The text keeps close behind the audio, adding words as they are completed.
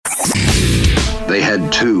They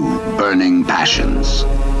had two burning passions: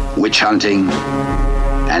 witch hunting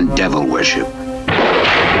and devil worship.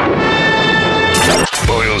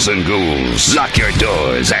 Boils and ghouls, lock your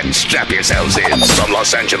doors and strap yourselves in. From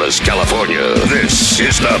Los Angeles, California, this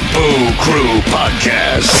is the Boo Crew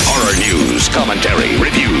Podcast. Horror news, commentary,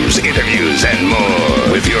 reviews, interviews, and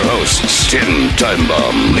more. With your hosts, Tim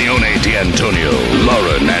Timebomb, Leone D'Antonio,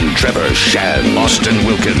 Lauren and Trevor Shan, Austin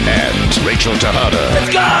Wilkin, and Rachel Tejada.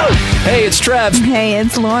 Let's go! Hey, it's Trev. Hey,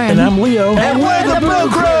 it's Lauren. And I'm Leo. And we're the Boo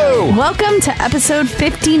Crew! Welcome to episode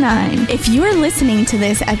 59. If you are listening to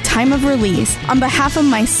this at time of release, on behalf of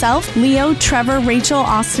myself, Leo, Trevor, Rachel,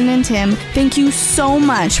 Austin, and Tim, thank you so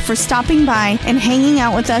much for stopping by and hanging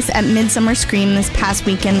out with us at Midsummer Scream this past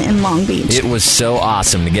weekend in Long Beach. It was so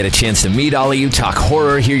awesome to get a chance to meet all of you, talk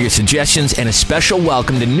horror, hear your suggestions, and a special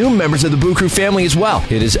welcome to new members of the Boo Crew family as well.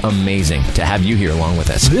 It is amazing to have you here along with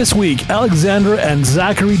us. This week, Alexandra and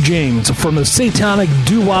Zachary James from the satanic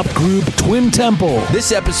doo-wop group Twin Temple.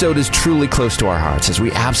 This episode is truly close to our hearts as we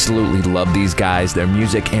absolutely love these guys, their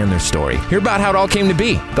music, and their story. Hear about how it all came to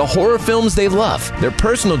be, the horror films they love, their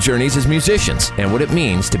personal journeys as musicians, and what it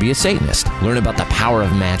means to be a Satanist. Learn about the power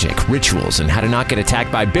of magic, rituals, and how to not get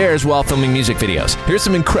attacked by bears while filming music videos. Here's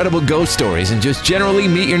some incredible ghost stories, and just generally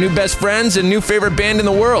meet your new best friends and new favorite band in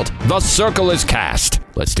the world. The Circle is cast.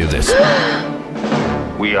 Let's do this.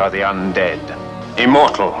 We are the undead,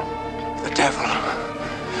 immortal. The devil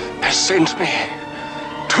has sent me,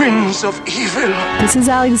 twins of evil. This is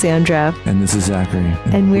Alexandra. And this is Zachary.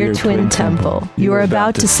 And we're Twin Temple. You are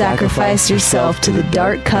about to sacrifice yourself to the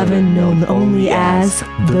dark coven known only as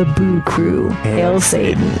the Boo Crew. Hail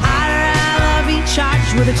Satan. I'd rather be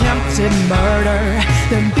charged with attempted murder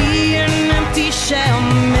than be an empty shell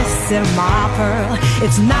missing my pearl.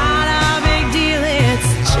 It's not a big deal,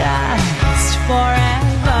 it's just forever.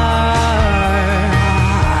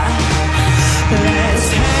 Let's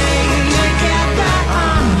hang together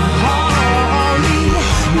unholy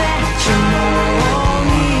matrimony.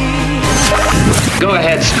 Go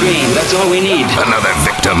ahead, scream. That's all we need. Another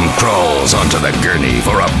victim crawls onto the gurney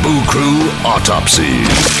for a Boo Crew autopsy.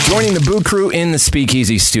 Joining the Boo Crew in the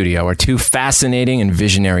Speakeasy studio are two fascinating and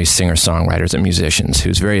visionary singer-songwriters and musicians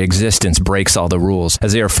whose very existence breaks all the rules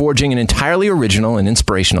as they are forging an entirely original and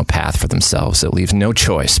inspirational path for themselves that leaves no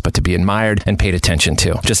choice but to be admired and paid attention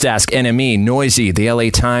to. Just ask NME, Noisy, the LA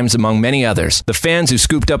Times, among many others. The fans who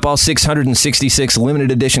scooped up all 666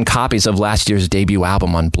 limited edition copies of last year's debut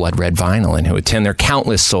album on blood red vinyl and who attend their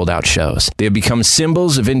countless sold-out shows. They have become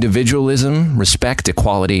symbols of individualism, respect,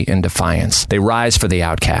 equality, and defiance. They rise for the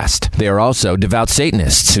outcast. They are also devout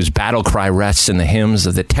Satanists whose battle cry rests in the hymns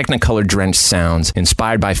of the Technicolor-drenched sounds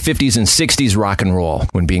inspired by 50s and 60s rock and roll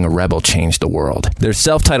when being a rebel changed the world. Their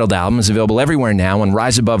self-titled album is available everywhere now on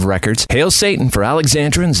Rise Above Records. Hail Satan for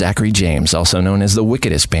Alexandra and Zachary James, also known as the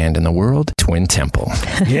wickedest band in the world, Twin Temple.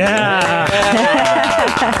 Yeah!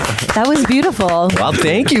 That was beautiful. Well,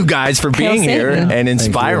 thank you guys for being here and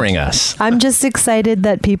inspiring us. I'm just excited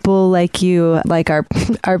that people like you like our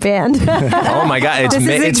band. Oh my God, it's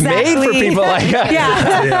made for people like us.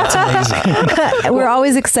 Yeah, it's amazing. We're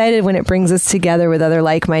always excited when it brings us together with other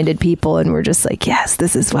like-minded people, and we're just like, yes,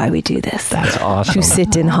 this is why we do this. That's awesome. To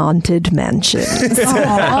sit in haunted mansions.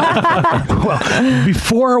 Well,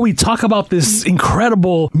 before we talk about this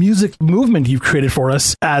incredible music movement you've created for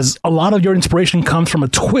us, as a lot of your inspiration comes from a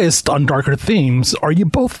twist on darker themes, are you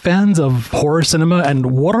both fans of horror cinema, and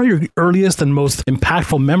what are your earliest and most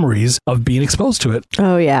impactful memories of being exposed to it?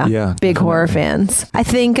 Oh, yeah. Big definitely. horror fans. I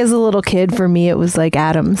think as a little kid, for me, it was like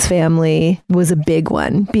Addams Family was a big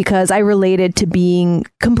one because I related to being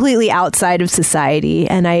completely outside of society,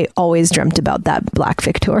 and I always dreamt about that Black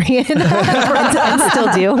Victorian. and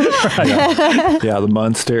still do. Yeah, the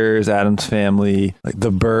Munsters, Addams Family, like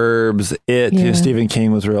The Burbs, It. You know, Stephen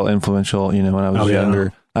King was real influential, when I was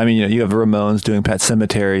younger. I mean, you have Ramones doing Pet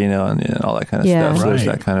Sematary, and all that kind of stuff. So there's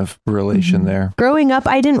that kind of relation there. Growing up,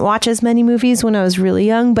 I didn't watch as many movies when I was really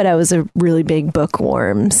young, but I was a really big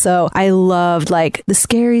bookworm. So I loved like the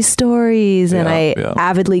scary stories, and I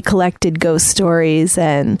avidly collected ghost stories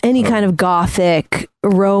and any kind of gothic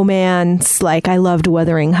romance. Like I loved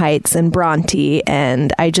Wuthering Heights and Bronte,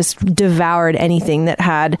 and I just devoured anything that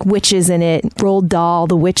had witches in it. Roald Dahl,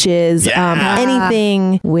 The Witches,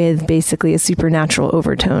 anything with basically a supernatural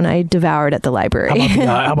overtone. I devoured at the library.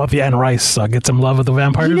 How about the Anne Rice? Get Some Love with the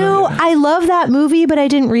Vampire? I love that movie, but I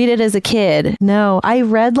didn't read it as a kid. No, I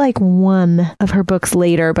read like one of her books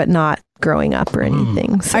later, but not growing up or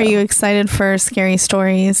anything. So. Are you excited for Scary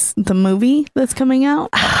Stories, the movie that's coming out?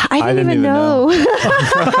 I didn't even know.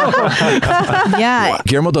 Yeah.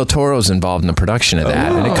 Guillermo del Toro's involved in the production of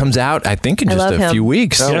that, and it comes out, I think, in just a few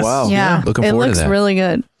weeks. Oh, wow. Yeah. Looking forward to that. It looks really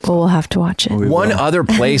good. Well, we'll have to watch it. One other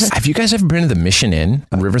place. Have you guys ever been to the Mission Inn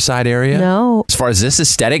in Riverside area? No. As far as this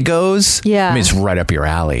aesthetic goes, yeah. I mean, it's right up your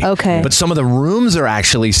alley. Okay. But some of the rooms are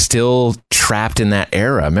actually still trapped in that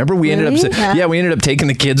era. Remember, we ended up taking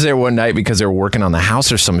the kids there one night because they were working on the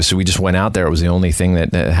house or something. So we just went out there. It was the only thing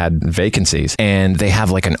that had vacancies. And they have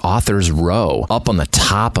like an author's row up on the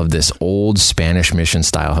top of this old Spanish Mission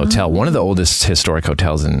style hotel. One of the oldest historic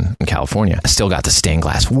hotels in California. Still got the stained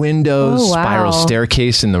glass windows, spiral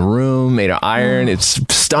staircase in the room made of iron. It's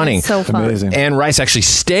stunning. That's so fun. Amazing. Anne Rice actually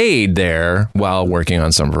stayed there while working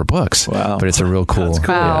on some of her books. Wow. But it's a real cool.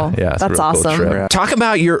 Wow. Yeah, That's awesome. Cool trip. Talk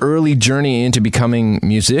about your early journey into becoming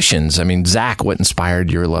musicians. I mean, Zach, what inspired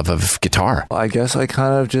your love of guitar? I guess I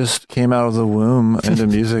kind of just came out of the womb into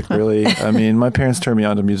music, really. I mean, my parents turned me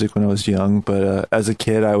on to music when I was young, but as a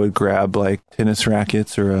kid, I would grab like tennis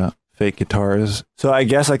rackets or fake guitars. So I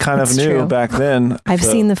guess I kind of knew back then. I've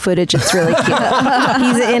seen the footage. It's really cute.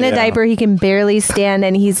 He's in a diaper. He can barely stand,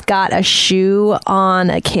 and he's got a shoe on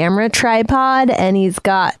a camera tripod, and he's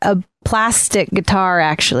got a plastic guitar.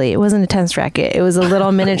 Actually, it wasn't a tennis racket. It was a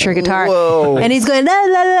little miniature guitar. Whoa. And he's going, la,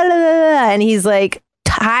 la, la, la, la, and he's like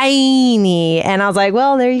tiny. And I was like,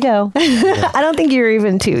 well, there you go. I don't think you were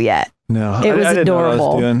even 2 yet. No, it was I didn't know what I was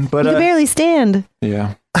adorable. doing, but you can barely stand.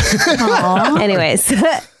 Yeah. Anyways.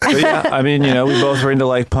 But yeah, I mean, we both were into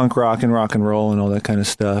like punk rock and rock and roll and all that kind of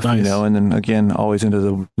stuff, and then again, always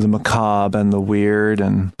into the macabre and the weird,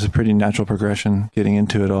 and it's a pretty natural progression getting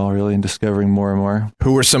into it all, really, and discovering more and more.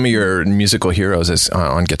 Who were some of your musical heroes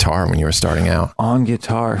on guitar when you were starting out? On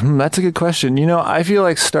guitar? That's a good question. I feel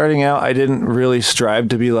like starting out, I didn't really strive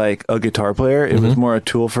to be like a guitar player. It was more a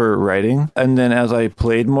tool for writing. And then as I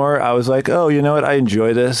played more, I was like, oh, you know what? I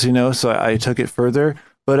enjoy this, so I took it further.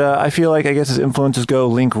 But I feel like, I guess as influences go,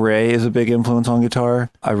 Link Wray is a big influence on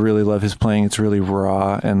guitar. I really love his playing. It's really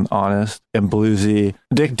raw and honest and bluesy.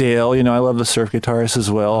 Dick Dale, I love the surf guitarist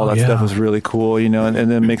as well. All that stuff was really cool, and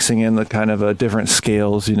then mixing in the kind of different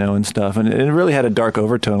scales, and stuff. And it really had a dark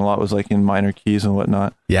overtone. A lot was like in minor keys and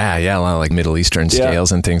whatnot. Yeah, a lot of like Middle Eastern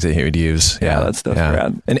scales and things that he would use. Yeah, that stuff's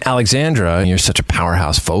rad. And Alexandra, you're such a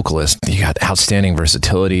powerhouse vocalist. You got outstanding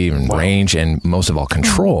versatility and range, and most of all,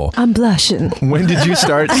 control. I'm blushing. When did you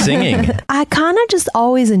start singing? I kind of just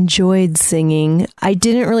always enjoyed singing. I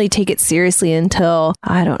didn't really take it seriously until,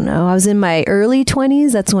 I don't know, I was in my early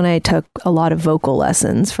 20s. That's when I took a lot of vocal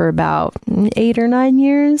lessons for about 8 or 9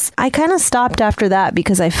 years. I kind of stopped after that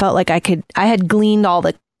because I felt like I had gleaned all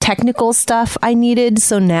the technical stuff I needed.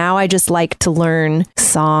 So now I just like to learn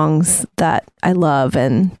songs that I love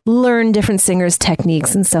and learn different singers'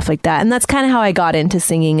 techniques and stuff like that. And that's kind of how I got into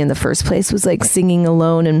singing in the first place, was like singing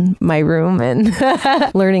alone in my room and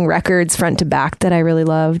learning records front to back that I really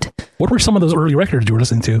loved. What were some of those early records you were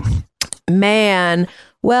listening to? Man,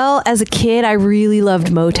 well, as a kid, I really loved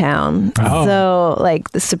Motown. Oh. So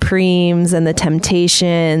like the Supremes and the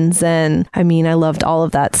Temptations. And I mean, I loved all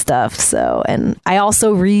of that stuff. So, and I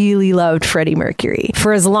also really loved Freddie Mercury.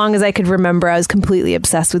 For as long as I could remember, I was completely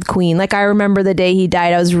obsessed with Queen. Like I remember the day he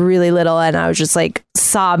died, I was really little and I was just like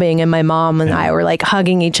sobbing, and my mom and I were like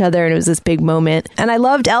hugging each other, and it was this big moment. And I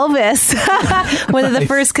loved Elvis. One of the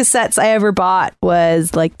first cassettes I ever bought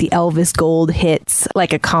was like the Elvis Gold Hits,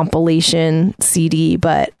 like a compilation CD,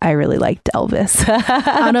 but I really liked Elvis.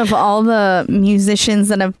 Out of all the musicians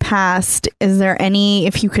that have passed, is there any,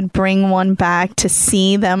 if you could bring one back to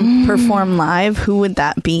see them perform live, who would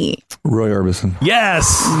that be? Roy Orbison.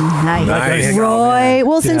 Yes. Nice. Roy.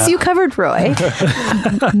 Well, since you covered Roy,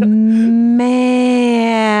 man,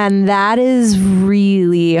 that is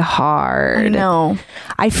really hard. I know.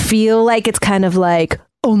 I feel like it's kind of like,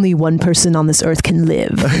 only one person on this earth can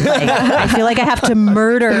live. Like, I feel like I have to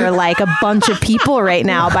murder like a bunch of people right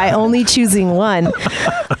now by only choosing one.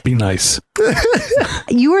 Be nice.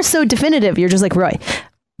 You were so definitive. You're just like, Roy.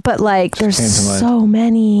 But like, there's so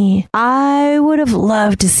many. I would have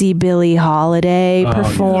loved to see Billie Holiday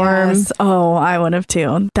perform. Yes. Oh, I would have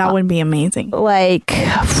too. That would be amazing. Like...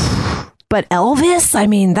 But Elvis, I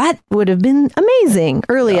mean, that would have been amazing.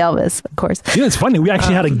 Early Elvis, of course. It's funny. We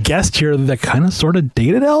actually had a guest here that kind of sort of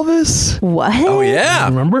dated Elvis. What? Oh, yeah.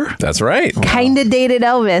 Remember? That's right. Kind of dated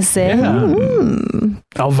Elvis.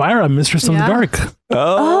 Elvira, Mistress of the Dark.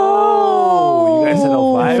 Oh. You guys said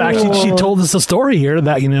Elvira. In fact, she told us a story here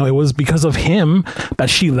that, it was because of him that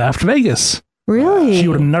she left Vegas. Really? She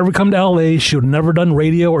would have never come to LA. She would have never done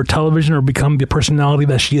radio or television or become the personality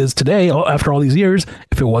that she is today after all these years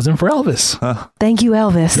if it wasn't for Elvis. Thank you,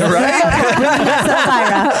 Elvis.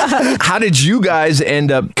 How did you guys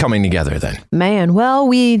end up coming together then? Man, well,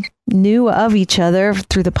 we knew of each other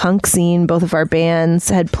through the punk scene. Both of our bands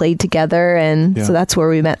had played together, and so that's where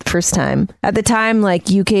we met the first time. At the time, like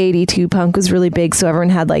UK 82 punk was really big, so everyone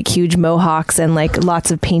had like huge mohawks and like lots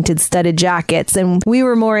of painted studded jackets, and we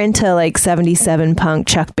were more into like 77 punk,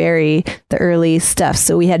 Chuck Berry, the early stuff.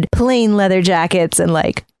 So we had plain leather jackets and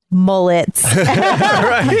like mullets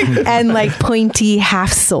and like pointy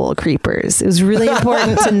half soul creepers. It was really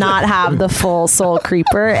important to not have the full soul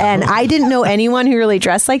creeper, and I didn't know anyone who really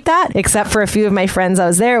dressed like that except for a few of my friends I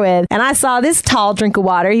was there with. And I saw this tall drink of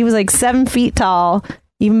water. He was like 7 feet tall.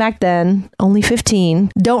 Even back then, only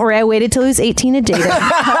 15. Don't worry, I waited till he was 18 to date him.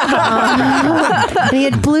 And he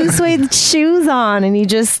had blue suede shoes on, and he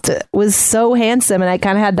just was so handsome. And I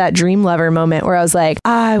kind of had that dream lover moment where I was like,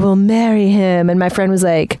 I will marry him. And my friend was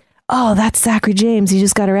like, oh, that's Zachary James. He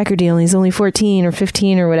just got a record deal, and he's only 14 or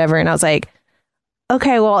 15 or whatever. And I was like,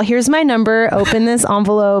 okay, well, here's my number. Open this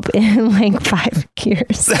envelope in like 5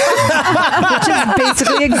 years. Which is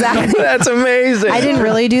basically exactly. That's amazing. I didn't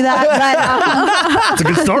really do that, but it's a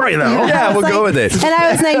good story, though. Yeah, we'll go with it. And I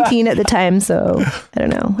was 19 at the time, so I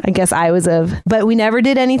don't know. I guess I was but we never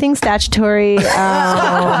did anything statutory.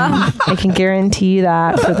 I can guarantee you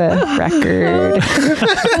that for the record.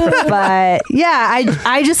 But yeah,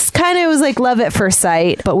 I just kind of was like love at first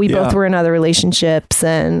sight, but we both were in other relationships.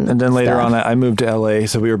 And then later on, I moved to LA,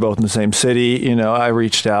 so we were both in the same city. You know, I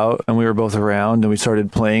reached out and we were both around, and we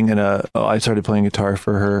started playing I started playing guitar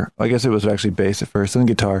for her. I guess it was actually bass at first, then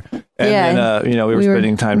guitar. And then, you know, we were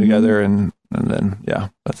spending time together, and then,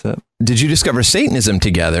 that's it. Did you discover Satanism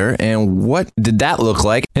together, and what did that look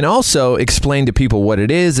like? And also explain to people what it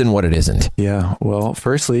is and what it isn't. Yeah, well,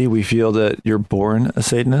 firstly, we feel that you're born a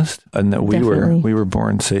Satanist, and that we were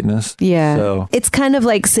born Satanists. Yeah. So it's kind of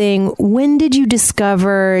like saying, when did you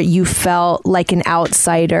discover you felt like an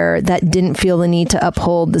outsider that didn't feel the need to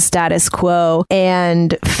uphold the status quo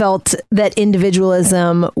and felt that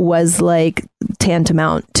individualism was like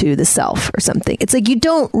tantamount to the self or something? It's like you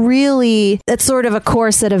don't really, that's sort of a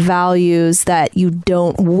core set of values that you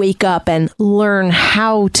don't wake up and learn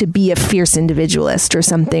how to be a fierce individualist or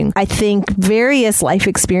something. I think various life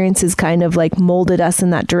experiences kind of like molded us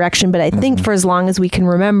in that direction, but I think for as long as we can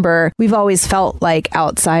remember, we've always felt like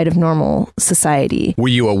outside of normal society. Were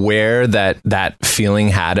you aware that that feeling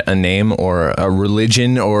had a name or a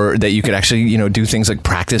religion, or that you could actually, you know, do things like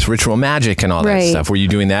practice ritual magic and all that stuff? Were you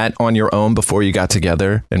doing that on your own before you got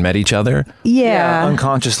together and met each other? Yeah.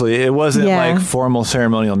 Unconsciously. It wasn't like formal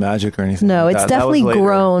ceremonial magic or anything. No, like it's that. definitely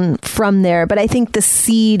grown from there. But I think the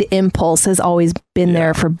seed impulse has always been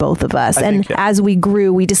there for both of us. As we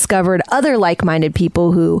grew, we discovered other like-minded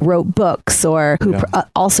people who wrote books or who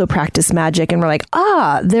also practiced magic. And we're like,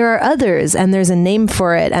 there are others, and there's a name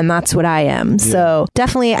for it. And that's what I am. Yeah. So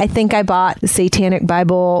definitely, I think I bought the Satanic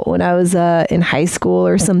Bible when I was in high school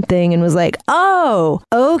or something, and was like, oh,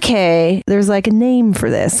 okay, there's like a name for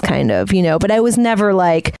this kind of, you know, but I was never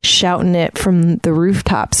like shouting it from the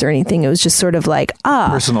rooftops or anything. It was just sort of like,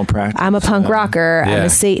 personal practice. I'm a punk rocker. I'm a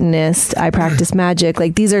Satanist. I practice magic.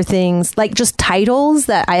 Like, these are things like just titles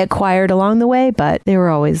that I acquired along the way, but they were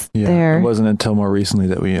always there. It wasn't until more recently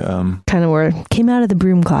that we kind of came out of the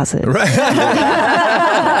broom closet.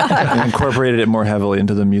 And incorporated it more heavily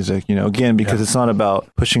into the music, you know, again, because it's not about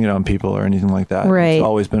pushing it on people or anything like that. Right. It's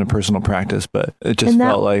always been a personal practice, but it just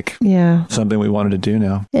felt like something we wanted to do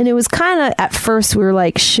now. And it was kind of, at first we were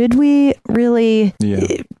like, should we really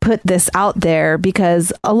put this out there?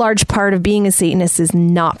 Because a large part of being a Satanist is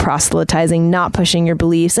not proselytizing, not pushing your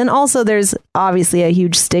beliefs. And also there's obviously a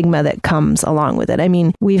huge stigma that comes along with it. I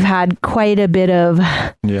mean, we've had quite a bit of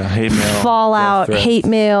hate mail, fallout, hate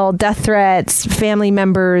mail, death threats, family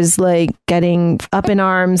members like getting up in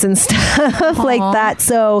arms and stuff like that.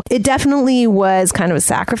 So it definitely was kind of a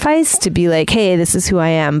sacrifice to be like, hey, this is who I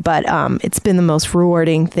am. But it's been the most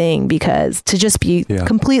rewarding thing, because to just be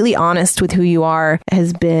completely honest with who you are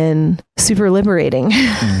has been super liberating.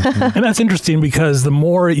 And that's interesting, because the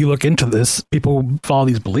more you look into this, people follow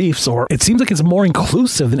these beliefs, or it seems like it's more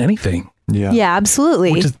inclusive than anything. Yeah,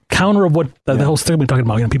 absolutely. Which is counter of what the whole stigma we're talking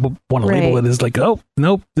about. You know, people want to label it as like, oh,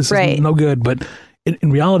 nope, this is no good. But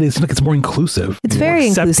in reality, it seems like it's more inclusive. It's very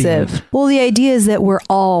inclusive. Well, the idea is that we're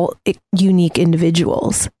all unique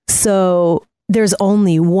individuals. So there's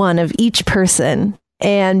only one of each person.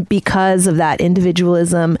 And because of that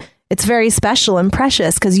individualism, it's very special and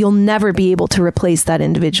precious because you'll never be able to replace that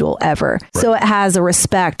individual ever. Right. So it has a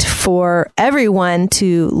respect for everyone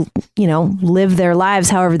to, you know, live their lives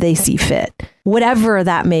however they see fit, whatever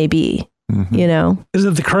that may be. Mm-hmm. You know, is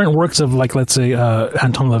it the current works of, like, let's say,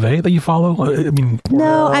 Anton LaVey that you follow? I mean,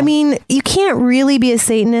 no, I mean, you can't really be a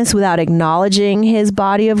Satanist without acknowledging his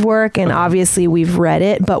body of work. And obviously we've read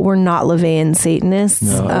it, but we're not LaVeyan Satanists.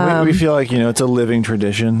 No, we feel like, you know, it's a living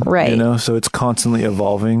tradition, right? You know, so it's constantly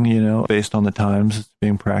evolving, you know, based on the times it's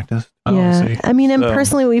being practiced. Yeah. I mean, and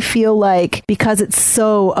personally, we feel like because it's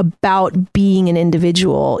so about being an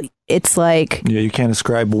individual, it's like, yeah, you can't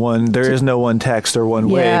ascribe one. There is no one text or one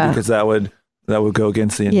way, because that would go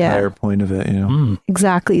against the entire point of it, you know.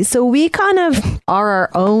 Exactly. So we kind of are our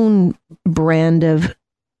own brand of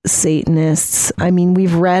Satanists. I mean,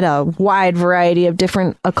 we've read a wide variety of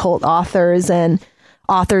different occult authors and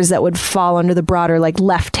authors that would fall under the broader, like,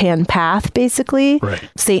 left-hand path, basically. Right.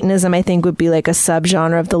 Satanism, I think, would be like a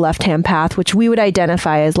subgenre of the left-hand path, which we would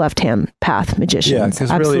identify as left-hand path magicians. Yeah,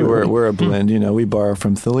 because really we're a blend. You know, we borrow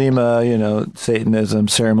from Thelema, you know, Satanism,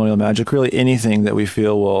 ceremonial magic, really anything that we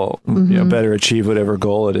feel will you know, better achieve whatever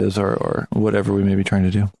goal it is or whatever we may be trying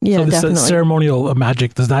to do. Yeah, so this definitely. Ceremonial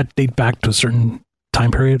magic, does that date back to a certain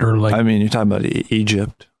time period, or like? I mean, you're talking about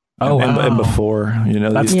Egypt. Oh, wow. And before, you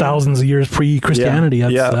know, that's thousands of years pre-Christianity.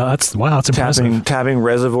 That's wow, it's impressive. Tapping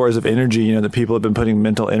reservoirs of energy, you know, that people have been putting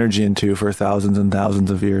mental energy into for thousands and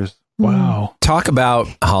thousands of years. Wow. Talk about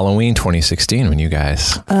Halloween 2016 when you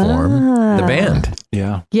guys form the band.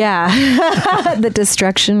 Yeah. Yeah. The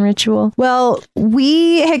destruction ritual. Well,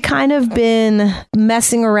 we had kind of been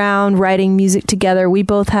messing around writing music together. We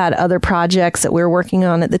both had other projects that we were working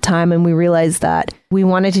on at the time, and we realized that we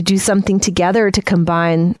wanted to do something together to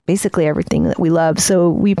combine basically everything that we love. So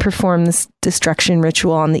we performed this destruction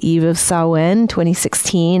ritual on the eve of Samhain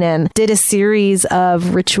 2016 and did a series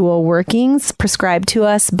of ritual workings prescribed to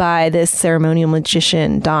us by this ceremonial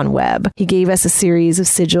magician, Don Webb. He gave us a series of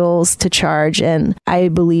sigils to charge, and I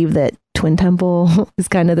believe that Twin Temple is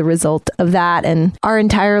kind of the result of that. And our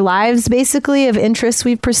entire lives, basically, of interests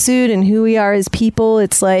we've pursued and who we are as people,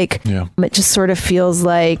 it's like, it just sort of feels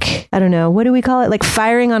like, I don't know, what do we call it? Like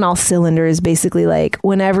firing on all cylinders, basically, like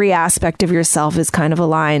when every aspect of yourself is kind of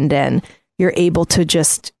aligned and you're able to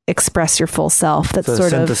just express your full self. That's sort of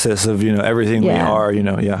synthesis of, you know, everything we are, you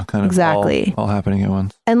know, kind of exactly all happening at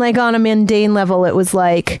once. And like on a mundane level, it was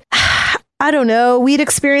like, I don't know, we'd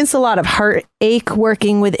experienced a lot of heartache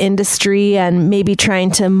working with industry and maybe trying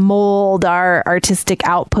to mold our artistic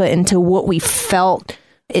output into what we felt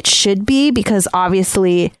it should be, because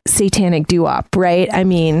obviously satanic doo-wop, right? I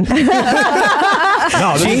mean, genius.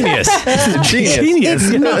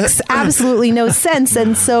 It makes absolutely no sense.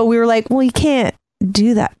 And so we were like, well, you can't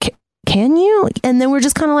do that. Can you? And then we're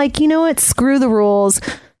just kind of like, you know what? Screw the rules.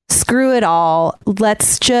 Screw it all.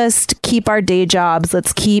 Let's just keep our day jobs.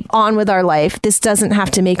 Let's keep on with our life. This doesn't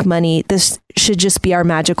have to make money. This should just be our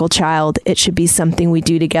magical child. It should be something we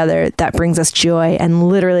do together that brings us joy. And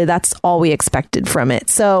literally, that's all we expected from it.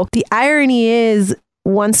 So the irony is,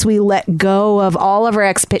 once we let go of all of our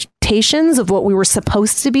expectations of what we were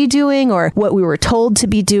supposed to be doing or what we were told to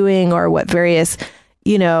be doing or what various,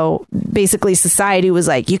 you know, basically society was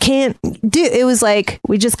like, you can't do. It was like,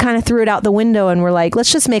 we just kind of threw it out the window and we're like,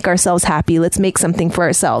 let's just make ourselves happy. Let's make something for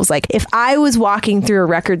ourselves. Like if I was walking through a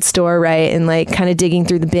record store, right, and like kind of digging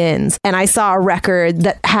through the bins and I saw a record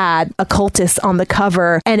that had Occultist on the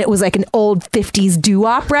cover and it was like an old 50s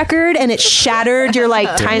doo-wop record and it shattered your like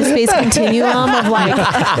time-space continuum of like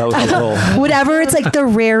whatever. It's like the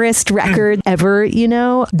rarest record ever, you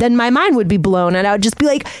know, then my mind would be blown and I would just be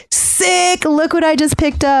like, sick, look what I just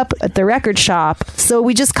picked up at the record shop. So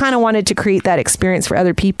we just kind of wanted to create that experience for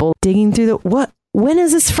other people, digging through when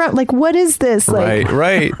is this from? Like, what is this? Like,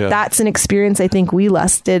 right. That's an experience I think we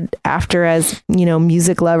lusted after as, you know,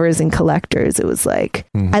 music lovers and collectors. It was like,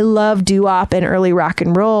 I love doo-wop and early rock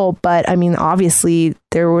and roll, but I mean, obviously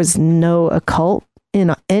there was no occult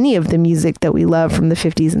in any of the music that we love from the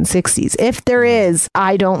 50s and 60s. If there is,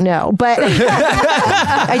 I don't know. But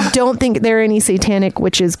I don't think there are any satanic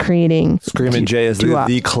witches creating. Screaming Jay is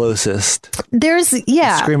the closest. There's,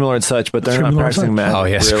 Screaming Lord Such, but they're Screaming not Lord practicing magic. Oh,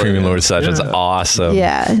 yeah. Really. Screaming Lord Such is awesome.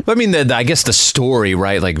 Yeah. But I mean, I guess the story,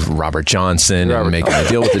 right? Like Robert Johnson and making a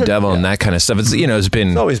deal with the devil and that kind of stuff. It's, you know, it's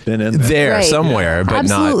always been in there right. somewhere, but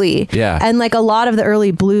absolutely. Not. Yeah. And like a lot of the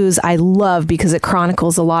early blues I love because it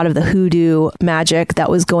chronicles a lot of the hoodoo magic magic that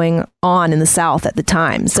was going on in the South at the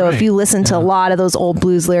time. So if you listen to a lot of those old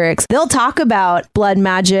blues lyrics, they'll talk about blood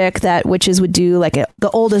magic that witches would do. Like the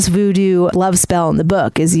oldest voodoo love spell in the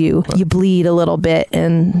book is you bleed a little bit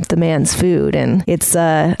in the man's food, and it's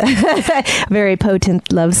a very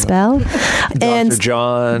potent love spell.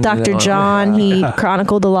 Dr. John, he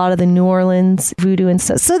chronicled a lot of the New Orleans voodoo and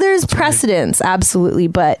stuff. So there's precedence, absolutely,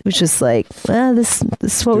 but it was just like, this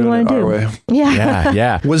is what we want to do.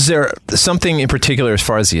 Yeah. Was there something in particular as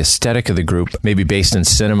far as the aesthetic of the group, maybe based in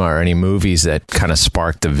cinema or any movies that kind of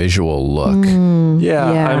sparked the visual look?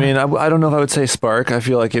 I mean, I don't know if I would say spark. I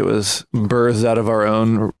feel like it was birthed out of our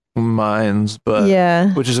own minds,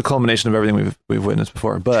 but which is a culmination of everything we've witnessed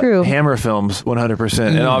before. But Hammer films, 100%,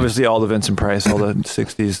 and obviously all the Vincent Price, all the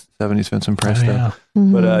 60s, 70s Vincent Price stuff.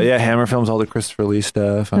 But Hammer films, all the Christopher Lee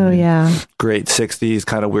stuff. I mean, great 60s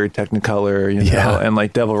kind of weird Technicolor, you know, and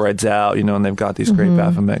like Devil Rides Out, you know, and they've got these great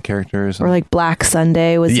Baphomet characters. Or like Black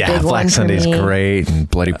Sunday was a big one. Black Sunday's great, and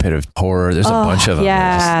Bloody Pit of Horror. There's a bunch of them.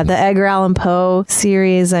 Yeah, the Edgar Allan Poe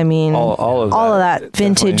series. I mean, all of that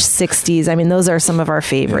vintage 60s. I mean, those are some of our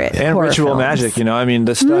favorite. And Ritual films. Magic, you know, I mean,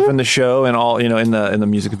 the stuff in the show and all, you know, in the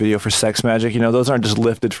music video for Sex Magic, you know, those aren't just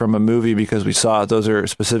lifted from a movie because we saw it. Those are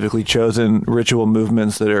specifically chosen ritual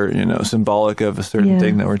movements that are, you know, symbolic of a certain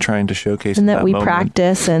thing that we're trying to showcase. And that we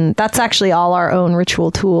practice. And that's actually all our own ritual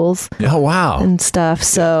tools. Oh, wow. And stuff.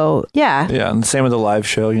 So, Yeah, and the same with the live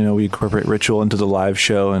show. You know, we incorporate ritual into the live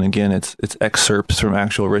show. And again, it's excerpts from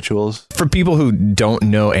actual rituals. For people who don't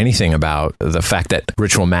know anything about the fact that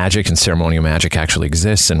ritual magic and ceremonial magic actually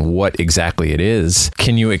exists and what exactly it is,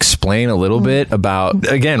 can you explain a little bit about,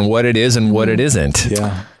 again, what it is and what it isn't?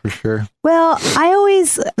 Yeah, for sure. Well,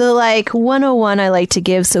 the 101 I like to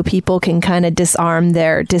give so people can kind of disarm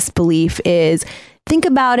their disbelief is, think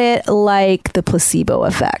about it like the placebo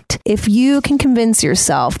effect. If you can convince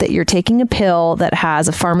yourself that you're taking a pill that has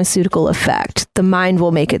a pharmaceutical effect, the mind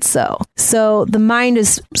will make it so. So the mind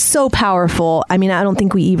is so powerful. I mean, I don't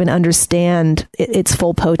think we even understand its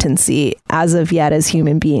full potency as of yet as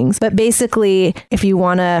human beings. But basically, if you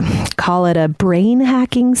want to call it a brain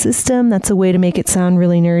hacking system, that's a way to make it sound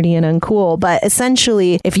really nerdy and uncool. But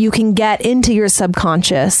essentially, if you can get into your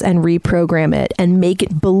subconscious and reprogram it and make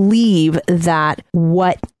it believe that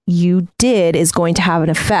what you did is going to have an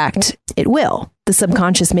effect, it will. The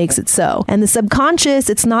subconscious makes it so. And the subconscious,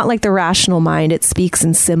 it's not like the rational mind. It speaks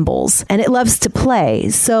in symbols and it loves to play.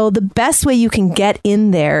 So the best way you can get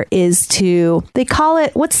in there is they call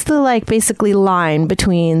it, what's the basically line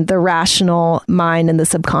between the rational mind and the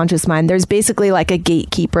subconscious mind? There's basically like a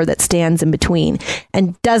gatekeeper that stands in between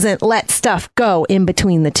and doesn't let stuff go in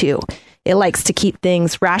between the two. It likes to keep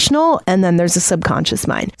things rational, and then there's a subconscious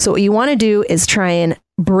mind. So what you want to do is try and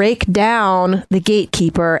break down the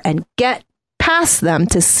gatekeeper and get past them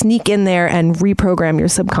to sneak in there and reprogram your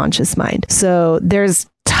subconscious mind. So there's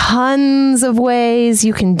tons of ways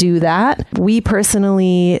you can do that. We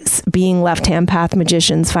personally, being left-hand path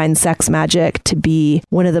magicians, find sex magic to be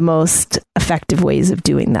one of the most effective ways of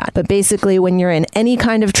doing that. But basically, when you're in any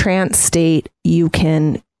kind of trance state, you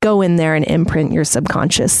can go in there and imprint your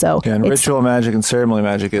subconscious. So and ritual magic and ceremonial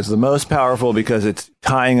magic is the most powerful because it's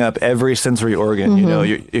tying up every sensory organ. You know,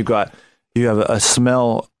 you have a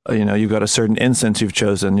smell. You know, you've got a certain incense you've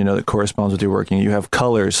chosen, you know, that corresponds with your working. You have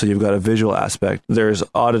colors, so you've got a visual aspect. There's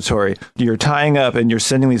auditory. You're tying up and you're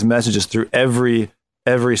sending these messages through every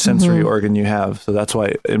sensory organ you have. So that's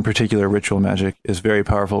why, in particular, ritual magic is very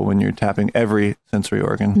powerful when you're tapping every sensory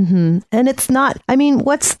organ. And it's not, I mean,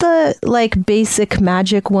 what's the basic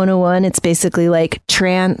magic 101? It's basically like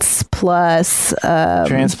trance plus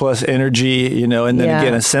energy, you know, and then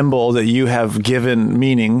again, a symbol that you have given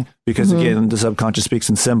meaning because again, the subconscious speaks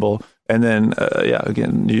in symbol. And then,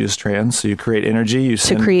 again, you use trance. So you create energy.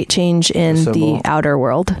 To create change in the outer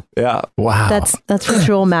world. Yeah. Wow. That's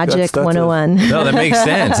ritual magic 101. No, that makes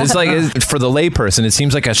sense. It's like, for the layperson, it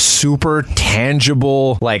seems like a super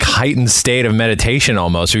tangible, heightened state of meditation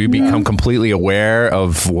almost, where you become completely aware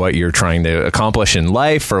of what you're trying to accomplish in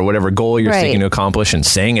life or whatever goal you're seeking to accomplish, and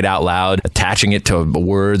saying it out loud, attaching it to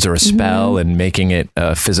words or a spell and making it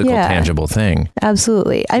a physical, tangible thing.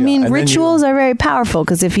 Absolutely. I mean, rituals are very powerful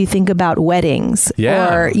because if you think about weddings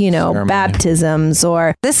or, ceremony. Baptisms,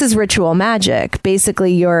 or this is ritual magic.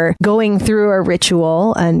 Basically, you're going through a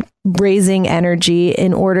ritual and raising energy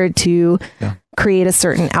in order to create a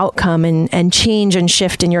certain outcome and change and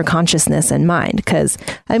shift in your consciousness and mind. Because,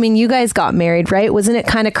 I mean, you guys got married, right? Wasn't it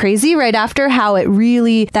kind of crazy right after how it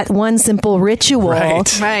really, that one simple ritual,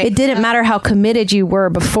 Right. it didn't matter how committed you were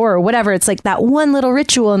before or whatever. It's like that one little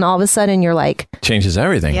ritual and all of a sudden you're like... Changes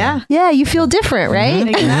everything. Yeah. Yeah, you feel different, right?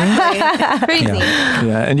 Exactly. Crazy.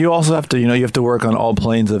 Yeah, and you also have to, you have to work on all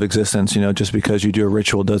planes of existence. Just because you do a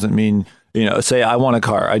ritual doesn't mean, say I want a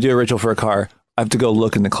car. I do a ritual for a car. I have to go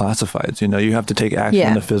look in the classifieds. You have to take action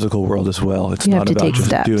in the physical world as well. It's not about just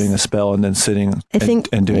doing a spell and then sitting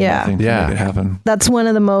and doing nothing to make it happen. That's one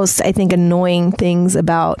of the most, I think, annoying things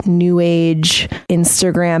about new age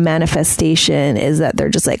Instagram manifestation is that they're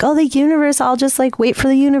just like, oh, the universe, I'll just like wait for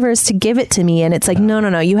the universe to give it to me. And it's like,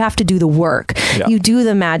 no, you have to do the work. Yeah. You do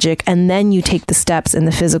the magic and then you take the steps in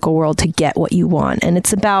the physical world to get what you want. And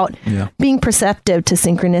it's about being perceptive to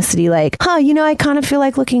synchronicity. Like, I kind of feel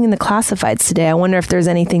like looking in the classifieds today. I wonder if there's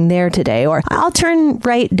anything there today, or I'll turn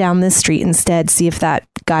right down this street instead, see if that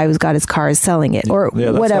guy who's got his car is selling it, or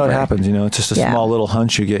that's whatever. How it happens. It's just a small little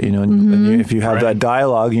hunch you get. And if you have that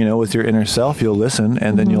dialogue, with your inner self, you'll listen,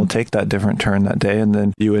 and then you'll take that different turn that day, and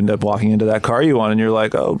then you end up walking into that car you want, and you're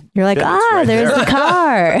like, right there's the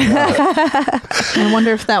car. I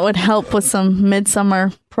wonder if that would help with some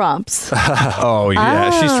Midsummer props. She's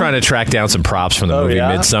trying to track down some props from the movie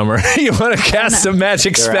Midsummer. You want to cast a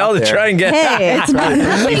magic spell to try and get... Hey, it's working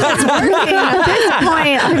at this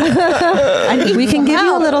point. We can give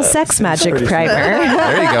you a little sex magic primer.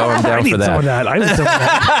 There you go. I'm down for that. Some of that. I need some of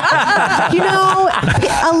that.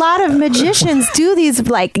 A lot of magicians do these,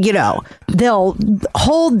 like, they'll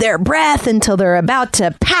hold their breath until they're about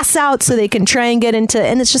to pass out so they can try and get into,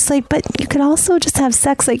 and it's just like, but you could also just have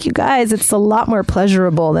sex like you guys. It's a lot more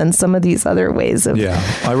pleasurable than some of these other ways of... Yeah.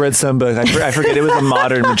 I read some book. I forget. It was a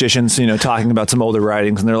modern magicians, talking about some older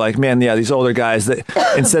writings, and they're like, man, these older guys that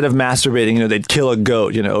instead of masturbating, they'd kill a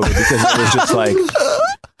goat, over because it was just like,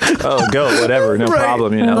 oh, goat, whatever, no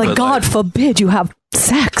problem, Like, God forbid you have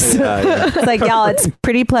sex. It's like, y'all, it's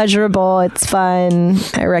pretty pleasurable. It's fun.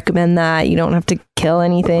 I recommend that. You don't have to kill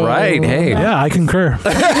anything. Right. Hey. Yeah, I concur.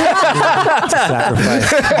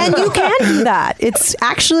 Sacrifice. And you can do that. It's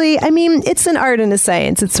actually, it's an art and a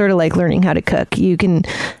science. It's sort of like learning how to cook. You can,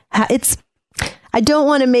 I don't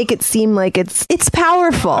want to make it seem like it's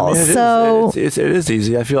powerful. It is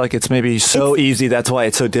easy. I feel like it's maybe so easy. That's why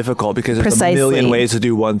it's so difficult, because there's a million ways to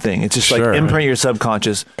do one thing. It's just like imprint your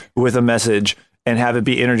subconscious with a message and have it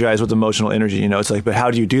be energized with emotional energy. It's like, but how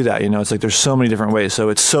do you do that? It's like there's so many different ways. So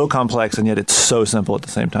it's so complex, and yet it's so simple at the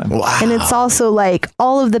same time. Wow. And it's also like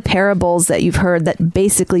all of the parables that you've heard that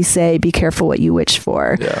basically say, be careful what you wish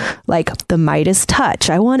for. Yeah. Like the Midas touch.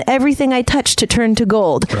 I want everything I touch to turn to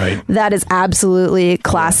gold. Right. That is absolutely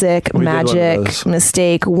classic magic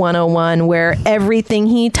mistake 101, where everything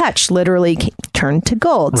he touched literally turned to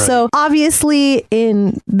gold. Right. So obviously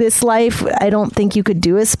in this life, I don't think you could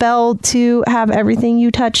do a spell to have everything you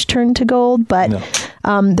touch turn to gold, but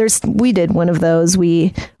we did one of those.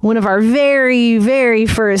 One of our very, very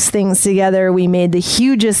first things together, we made the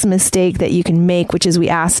hugest mistake that you can make, which is we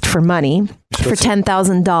asked for money for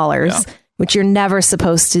 $10,000. Which you're never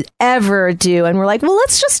supposed to ever do. And we're like, well,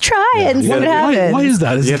 let's just try it and see what happens. Why is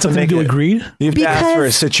that? Is it something to agree? You have to ask for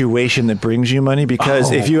a situation that brings you money, because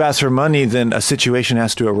if you ask for money, then a situation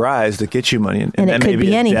has to arise that gets you money. And it could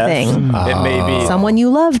be anything. It may be someone you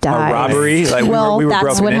love died. A robbery. Like we were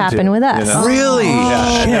that's what happened with us. Really?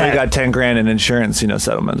 Yeah. And then we got $10,000 in insurance,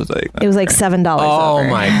 settlement. It was like $7 Oh over.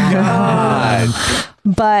 my God.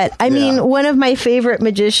 But I mean, one of my favorite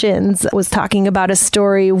magicians was talking about a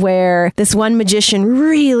story where this one magician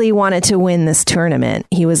really wanted to win this tournament.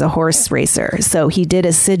 He was a horse racer. So he did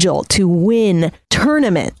a sigil to win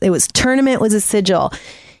tournament. Tournament was a sigil.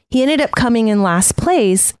 He ended up coming in last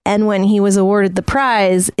place, and when he was awarded the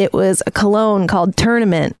prize, it was a cologne called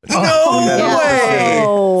Tournament. No way!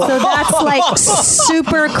 So that's like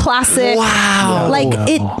super classic. Wow! Like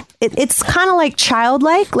it's kind of like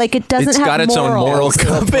childlike. Like it doesn't have morals. It's got its own moral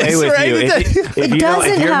compass, right? It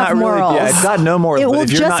doesn't have morals. It's got no morals. It will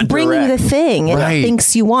just bring you the thing it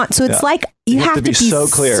thinks you want. So it's like you have to be so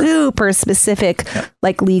clear, super specific,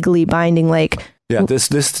 like legally binding, like. Yeah, this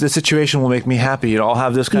situation will make me happy. I'll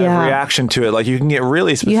have this kind of reaction to it. Like you can get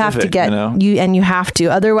really specific. You have to get you have to.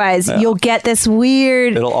 Otherwise, you'll get this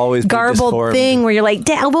weird, it'll always garbled thing where you're like,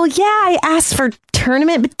 well, yeah, I asked for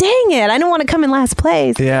tournament, but dang it, I don't want to come in last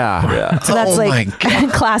place. Yeah. So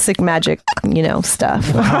that's classic magic,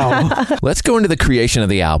 stuff. Wow. Let's go into the creation of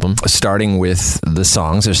the album, starting with the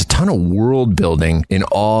songs. There's a ton of world building in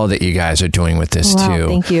all that you guys are doing with this too.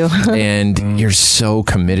 Thank you. And you're so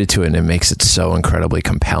committed to it, and it makes it so incredibly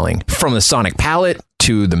compelling. From the sonic palette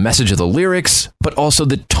to the message of the lyrics, but also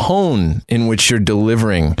the tone in which you're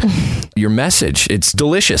delivering your message. It's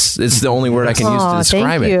delicious. It's the only word I can use to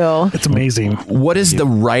describe it. It's amazing. What is the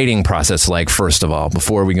writing process like, first of all,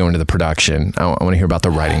 before we go into the production? I want to hear about the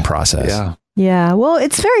writing process. Yeah. Well,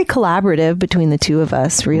 it's very collaborative between the two of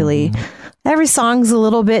us, really. Every song's a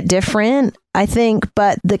little bit different, I think,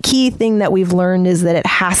 but the key thing that we've learned is that it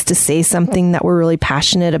has to say something that we're really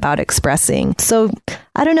passionate about expressing. So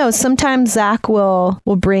I don't know, sometimes Zach will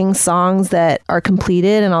bring songs that are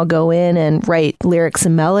completed and I'll go in and write lyrics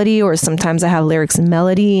and melody, or sometimes I have lyrics and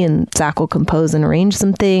melody and Zach will compose and arrange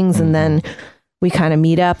some things, and then we kind of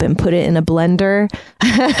meet up and put it in a blender.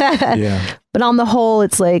 But on the whole,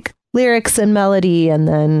 it's like lyrics and melody and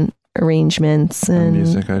then arrangements and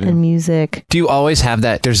music. Do you always have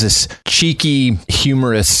that? There's this cheeky,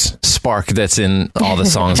 humorous spark that's in all the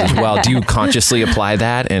songs as well. Do you consciously apply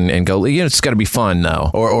that and go, it's got to be fun though?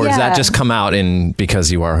 Or does that just come out in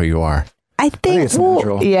because you are who you are? I think it's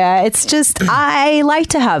natural. Yeah, it's just, I like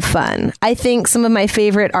to have fun. I think some of my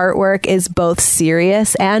favorite artwork is both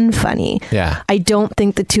serious and funny. Yeah. I don't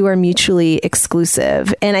think the two are mutually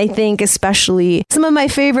exclusive. And I think especially some of my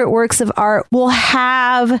favorite works of art will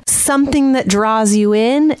have something that draws you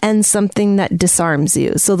in and something that disarms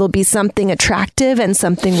you. So there'll be something attractive and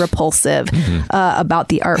something repulsive about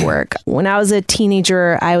the artwork. When I was a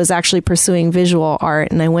teenager, I was actually pursuing visual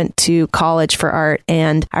art and I went to college for art.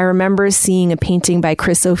 And I remember seeing a painting by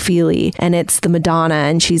Chris O'Feely, and it's the Madonna,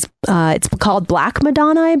 and she's it's called Black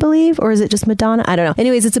Madonna, I believe, or is it just Madonna? I don't know.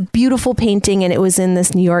 Anyways, it's a beautiful painting, and it was in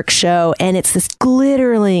this New York show, and it's this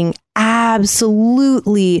glittering,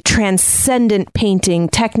 absolutely transcendent painting.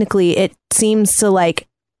 Technically, it seems to like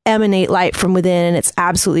emanate light from within, and it's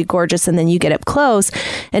absolutely gorgeous. And then you get up close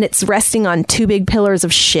and it's resting on two big pillars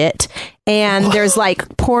of shit, and there's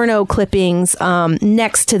like porno clippings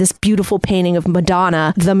next to this beautiful painting of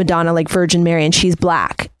Madonna, the Madonna, like Virgin Mary, and she's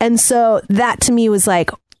black. And so that to me was like,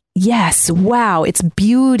 yes, wow, it's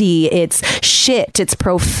beauty, it's shit, it's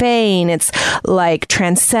profane, it's like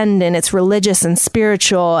transcendent, it's religious and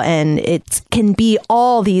spiritual, and it can be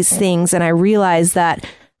all these things. And I realized that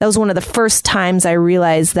was one of the first times I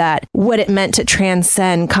realized that what it meant to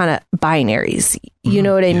transcend kind of binaries. You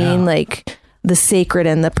know what I mean? Like the sacred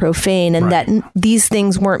and the profane, and that these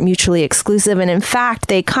things weren't mutually exclusive. And in fact,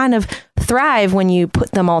 they kind of thrive when you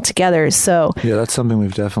put them all together. So yeah, that's something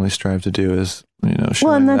we've definitely strived to do, is,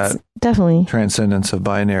 showing that definitely transcendence of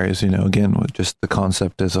binaries, again, with just the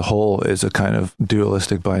concept as a whole is a kind of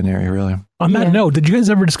dualistic binary, really. On that note, did you guys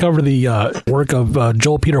ever discover the work of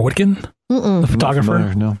Joel Peter Whitkin? The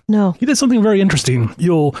photographer? No. He did something very interesting.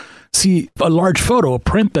 You'll see a large photo, a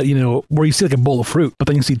print that, where you see like a bowl of fruit, but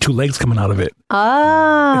then you see two legs coming out of it.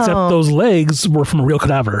 Oh. Except those legs were from a real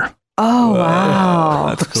cadaver. Oh,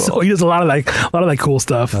 wow. That's cool. So he does a lot of cool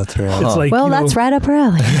stuff. That's right. It's like, that's right up our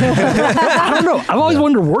alley. I don't know. I've always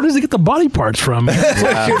wondered, where does he get the body parts from?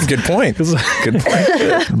 Good point. Good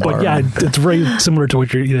point. But yeah, it's very similar to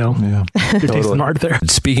what you're taste in art there.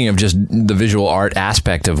 Speaking of just the visual art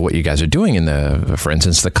aspect of what you guys are doing for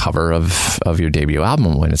instance, the cover of your debut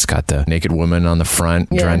album, when it's got the naked woman on the front,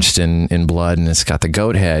 drenched in blood, and it's got the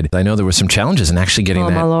goat head. I know there were some challenges in actually getting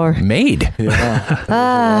that made.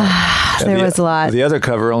 Yeah. There was a lot. The other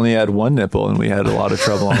cover only had one nipple, and we had a lot of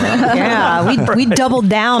trouble on that. Yeah, we doubled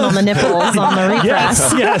down on the nipples on the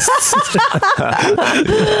repress. Yes.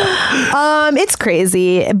 It's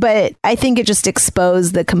crazy, but I think it just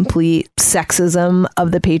exposed the complete sexism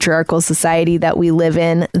of the patriarchal society that we live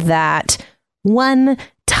in, that one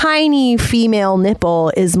tiny female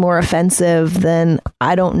nipple is more offensive than,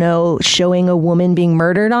 I don't know, showing a woman being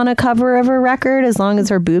murdered on a cover of a record as long as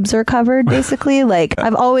her boobs are covered, basically. Like,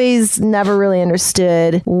 I've always never really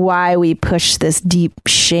understood why we push this deep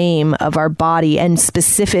shame of our body, and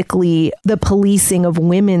specifically the policing of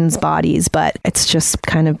women's bodies, but it's just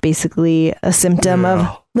kind of basically a symptom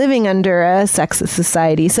of living under a sexist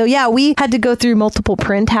society. So yeah, we had to go through multiple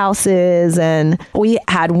print houses, and we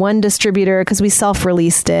had one distributor because we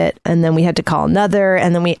self-released it, and then we had to call another,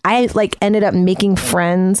 and then I ended up making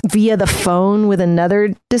friends via the phone with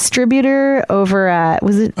another distributor over at,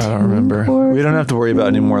 was it? I don't remember. We don't have to worry about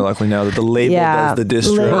it anymore, luckily, now that the label does the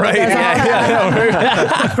distro. Right?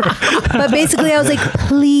 But basically I was like,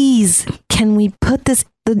 please, can we put this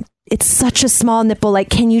it's such a small nipple. Like,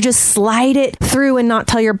 can you just slide it through and not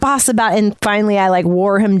tell your boss about it? And finally, I like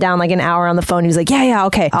wore him down like an hour on the phone. He was like, yeah,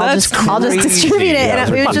 okay. I'll just distribute it.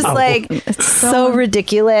 And it was just like so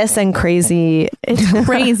ridiculous and crazy. It's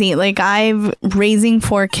crazy. Like, I've raising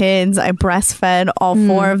 4 kids. I breastfed all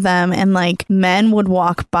 4 of them, and like men would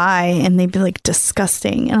walk by and they'd be like,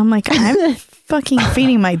 disgusting. And I'm like, I'm fucking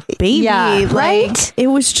feeding my baby. Yeah, like, right? It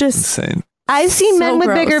was just insane. I've seen men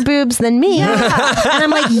with bigger boobs than me. And I'm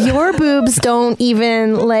like, your boobs don't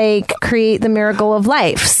even like create the miracle of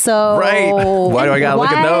life. So why do I gotta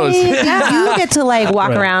look at those? You get to like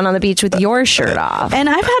walk around on the beach with your shirt off. And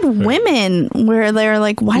I've had women where they're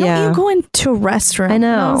like, why don't you go into a restroom? I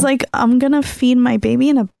know. And I was like, I'm gonna feed my baby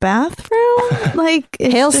in a bathroom. Like,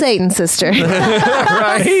 Hail Satan, sister.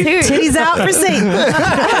 Right. Titties out for Satan.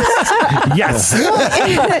 Yes.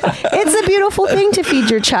 It's a beautiful thing to feed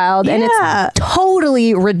your child, and it's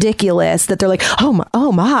totally ridiculous that they're like,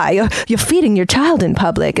 oh my, you're feeding your child in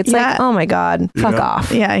public. It's like, oh my God, fuck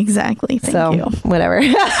off. Yeah, exactly. Thank you. Whatever.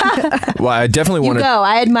 Well, I definitely want to go.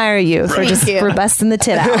 I admire you for for busting the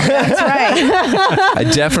tit out. That's right. I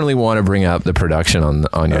definitely want to bring up the production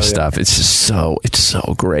on your stuff. It's just so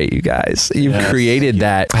great, you guys. You've created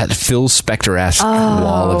that Phil Spector-esque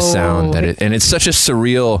wall of sound and it's such a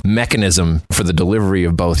surreal mechanism for the delivery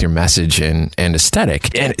of both your message and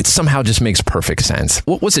aesthetic, and it somehow just makes perfect sense.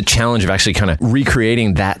 What was the challenge of actually kind of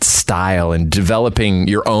recreating that style and developing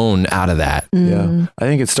your own out of that? Yeah, I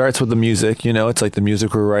think it starts with the music. You know, it's like the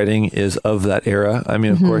music we're writing is of that era. I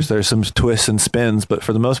mean, of course, there's some twists and spins, but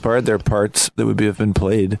for the most part, they're parts that would have been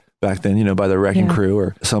played back then, you know, by the Wrecking Crew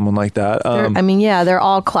or someone like that. They're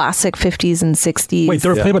all classic 50s and 60s. Wait, they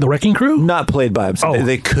were played by the Wrecking Crew? Not played by them.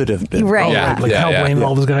 They could have been. Right. Hal Blaine and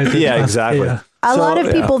all those guys. Yeah, exactly. Yeah. A lot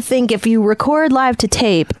of people think if you record live to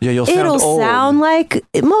tape, it'll sound like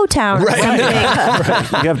Motown or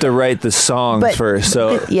something. You have to write the songs first.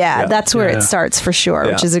 So that's where it starts for sure,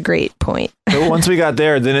 which is a great point. But once we got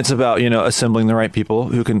there, then it's about, assembling the right people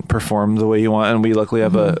who can perform the way you want. And we luckily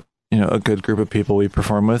have a good group of people we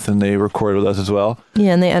perform with, and they record with us as well.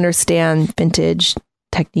 Yeah, and they understand vintage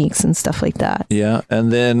techniques and stuff like that. Yeah,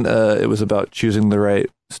 and then it was about choosing the right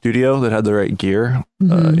studio that had the right gear.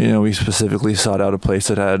 We specifically sought out a place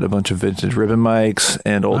that had a bunch of vintage ribbon mics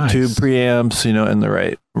and old tube preamps, and the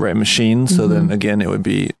right machines. So then again,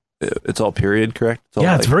 it's all period, correct?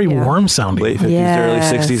 It's very warm sounding. Late 50s, early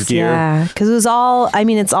 60s gear. Yeah, because it was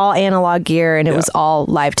it's all analog gear, and it was all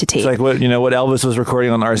live to tape. It's like what Elvis was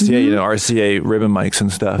recording on RCA, RCA ribbon mics and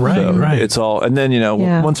stuff. Right. It's all, and then,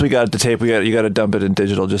 once we got it to tape, you got to dump it in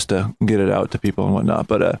digital just to get it out to people and whatnot.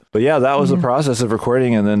 But yeah, that was the process of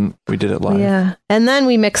recording, and then we did it live. Yeah. And then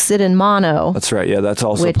we mixed it in mono. That's right. Yeah, that's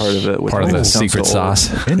also part of it. Part of the secret sauce.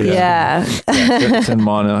 Yeah. It's in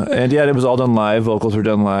mono. And yeah, it was all done live. Vocals were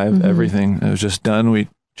done live. Everything. It was just done. We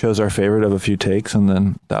chose our favorite of a few takes, and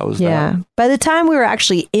then that was that. By the time we were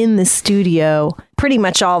actually in the studio, pretty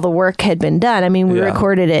much all the work had been done. I mean, we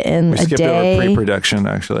recorded it in a day. We skipped over pre-production,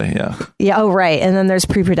 actually. Yeah. Yeah. Oh, right. And then there's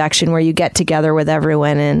pre-production where you get together with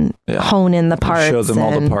everyone and hone in the parts. Show them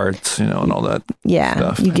all the parts, and all that. Yeah.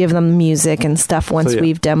 Stuff. You give them music and stuff once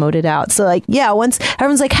we've demoed it out. So once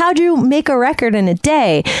everyone's like, how'd you make a record in a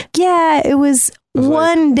day? Yeah, it was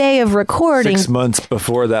one day of recording. 6 months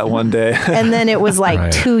before that one day. And then it was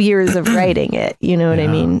like 2 years of writing it. You know what I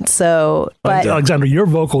mean? So, but Alexandra, your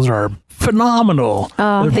vocals are phenomenal.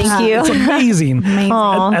 Oh, thank you. It's amazing.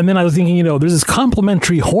 And then I was thinking, there's this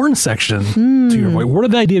complimentary horn section to your voice. Where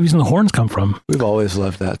did the idea of using the horns come from? We've always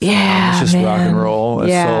loved that. Yeah, it's just rock and roll,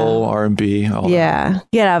 soul, R&B, all that.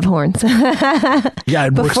 You gotta have horns.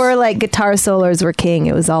 Before guitar solos were king,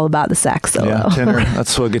 it was all about the sax solo. Yeah, tenor.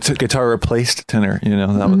 That's what guitar replaced tenor.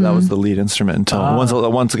 That was the lead instrument until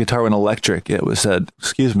once the guitar went electric, it was said,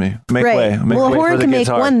 "Excuse me, make way." A horn can make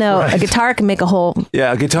one note. A guitar can make a whole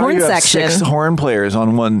a guitar horn you have section. 6 horn players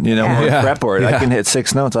on one fretboard. I can hit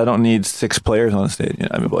 6 notes. I don't need 6 players on a stage.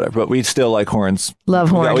 Whatever. But we still like horns. Love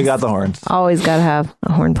horns. We got the horns. Always got to have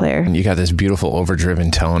a horn player. And you got this beautiful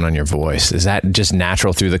overdriven tone on your voice. Is that just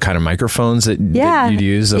natural through the kind of microphones that you'd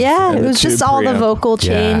use? It was just all the vocal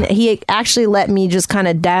chain. He actually let me just kind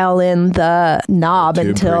of dial in the knob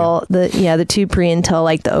until the tube pre until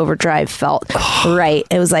the overdrive felt right.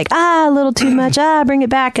 It was a little too much. Bring it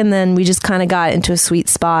back. And then we just kind of got into a sweet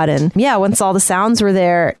spot. And once all the sounds were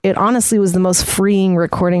there, it honestly was the most freeing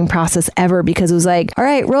recording process ever, because it was all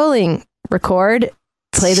right, rolling, record,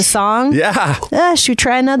 play the song. Yeah. Should we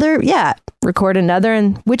try another? Yeah. Record another.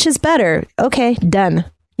 And which is better? Okay, done.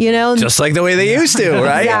 you know? Just like the way they used to,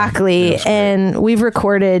 right? Exactly. And we've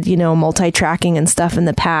recorded, multi-tracking and stuff in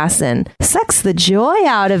the past, and sucks the joy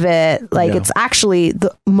out of it. Like, it's actually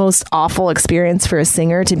the most awful experience for a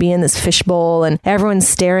singer to be in this fishbowl and everyone's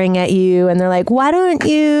staring at you and they're like, why don't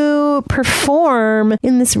you perform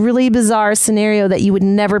in this really bizarre scenario that you would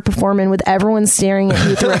never perform in, with everyone staring at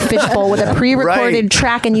you through a fishbowl with a pre-recorded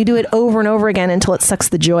track, and you do it over and over again until it sucks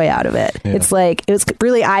the joy out of it. Yeah. It's like, it was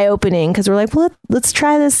really eye-opening because we're like, well, let's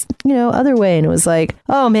try this, other way. And it was like,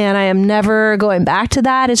 oh man, I am never going back to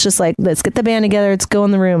that. It's just like, let's get the band together. Let's go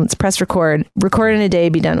in the room. Let's press record in a day,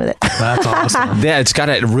 be done with it. That's awesome. Yeah, it's got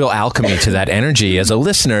a real alchemy to that energy. As a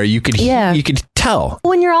listener, you could tell.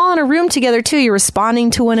 When you're all in a room together too, you're responding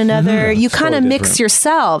to one another. You kind of mix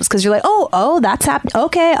yourselves because you're like, oh, that's happening.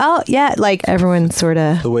 Okay. Oh yeah. Like everyone sort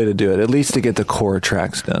of. The way to do it, at least to get the core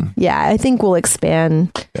tracks done. Yeah. I think we'll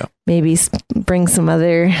expand, maybe bring some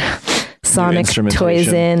other sonic toys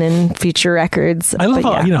in and future records. I love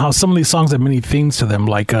how some of these songs have many themes to them,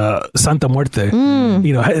 like Santa Muerte.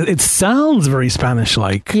 It sounds very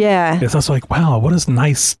Spanish-like. Yeah. It's also like, wow, what a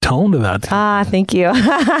nice tone to that. Thank you.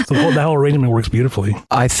 So that whole arrangement works beautifully.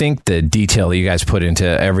 I think the detail that you guys put into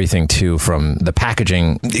everything too, from the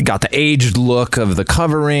packaging, you got the aged look of the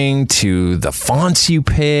covering to the fonts you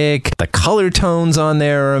pick, the color tones on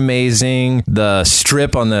there are amazing. The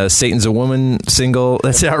strip on the Satan's a Woman single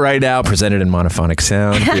that's out right now, presented in monophonic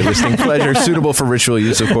sound for your listening pleasure, suitable for ritual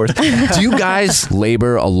use, of course. Do you guys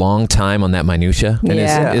labor a long time on that minutia? And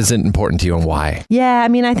is it important to you, and why? Yeah, I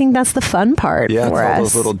mean, I think that's the fun part for us. All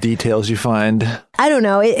those little details you find. I don't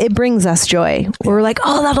know. It brings us joy. We're like,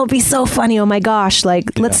 oh, that'll be so funny. Oh my gosh.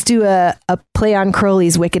 Like, let's do a play on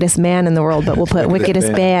Crowley's Wickedest Man in the World, but we'll put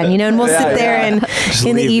Wickedest Band, and we'll sit there and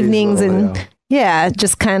in the evenings and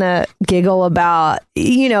just kind of giggle about,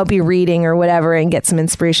 be reading or whatever and get some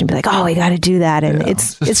inspiration. Be like, oh, we got to do that. And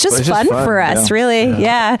it's just fun for us, really.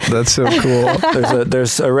 Yeah. That's so cool.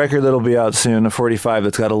 There's a record that'll be out soon, a 45,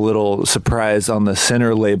 that's got a little surprise on the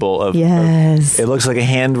center label of. Yes. It looks like a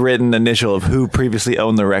handwritten initial of who previously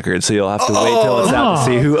owned the record. So you'll have to wait till it's out to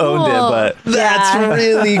see who owned it. But that's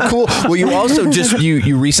really cool. Well, you also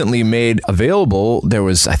you recently made available, there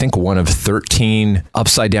was, I think, one of 13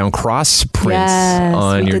 upside down cross prints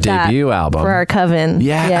on your debut album for our coven.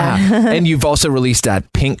 Yeah. And you've also released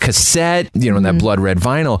that pink cassette, and that blood red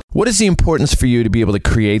vinyl. What is the importance for you to be able to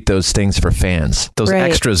create those things for fans, those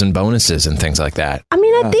extras and bonuses and things like that? I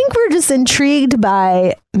mean, I think we're just intrigued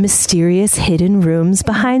by mysterious hidden rooms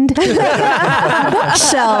behind bookshelves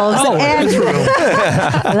and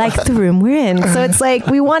like the room we're in. So it's like,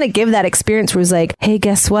 we want to give that experience where it's like, hey,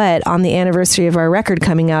 guess what? On the anniversary of our record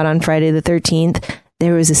coming out on Friday the 13th,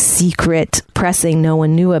 there was a secret pressing no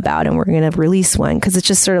one knew about, and we're going to release one, because it's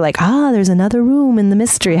just sort of like, there's another room in the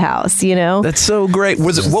mystery house, That's so great.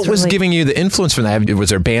 What was giving you the influence from that? Was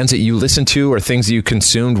there bands that you listened to or things that you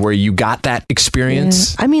consumed where you got that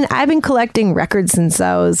experience? I mean, I've been collecting records since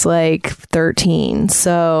I was like 13.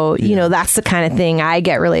 So, that's the kind of thing I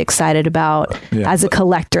get really excited about as a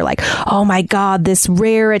collector. Like, oh my God, this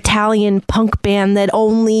rare Italian punk band that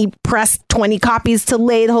only pressed 20 copies to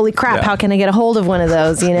Lathe. Holy crap. How can I get a hold of one of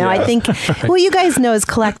those? I think, well, you guys know as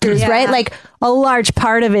collectors, right? Like, a large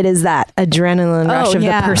part of it is that adrenaline rush of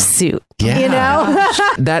the pursuit. Yeah.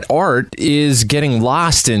 That art is getting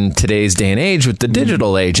lost in today's day and age with the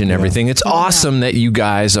digital age and everything. It's awesome that you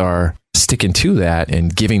guys are sticking to that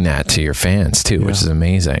and giving that to your fans too, which is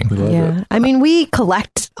amazing. Yeah. I mean, we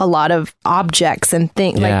collect a lot of objects and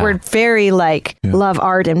things. Like, we're very love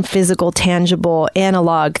art and physical, tangible,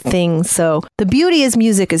 analog things. So the beauty is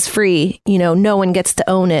music is free. No one gets to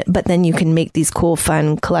own it, but then you can make these cool,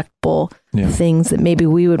 fun, collectible things that maybe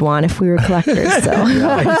we would want if we were collectors. So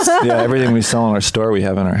everything we sell in our store, we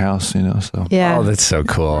have in our house, so. Yeah. Oh, that's so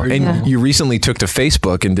cool. And you recently took to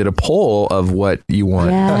Facebook and did a poll of what you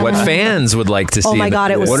want, what fans would like to see. Oh my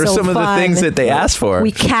God, it was What are so some fun. of the things that they asked for?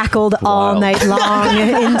 We cackled all night long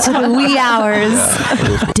into the wee hours.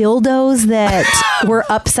 Dildos that were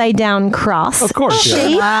upside down cross. Of course.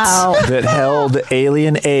 Shaped. Wow. That held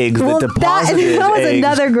alien eggs that deposited that was eggs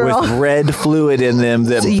another girl. with red fluid in them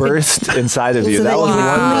that burst inside of you. So that was one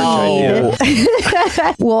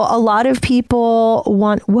idea. Well, a lot of people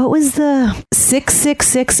want, what was the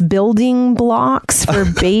 666 building blocks for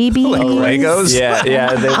babies? Legos? Yeah.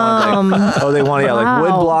 They want they wanted like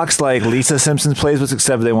wood blocks like Lisa Simpson's plays with,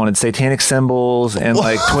 except they wanted satanic symbols and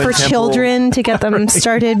like twin for temple. Children to get them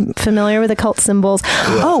started familiar with occult symbols.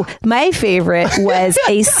 Oh, my favorite was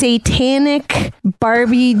a satanic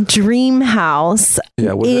Barbie dream house.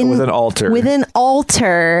 Yeah, with an altar. With an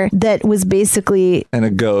altar that was basically and a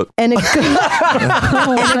goat and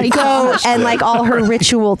like all her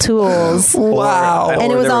ritual tools. Wow.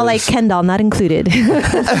 And it was all like Ken doll, not included.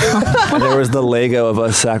 There was the Lego of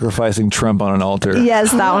us sacrificing Trump on an altar.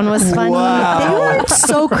 Yes, that one was funny. Wow. They were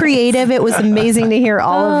so creative. It was amazing to hear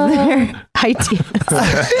all of their ideas.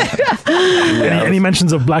 Any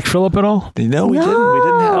mentions of Black Phillip at all? No, we didn't. We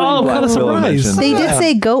didn't have any Black what a Phillip surprise. mentions. They did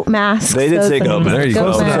say goat mask. They did say goat mask. There you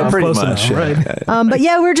go. So pretty Close much. enough, right. Yeah. But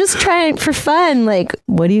yeah, we're just trying for fun. Like,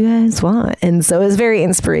 what do you guys want? And so it was very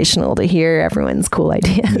inspirational to hear everyone's cool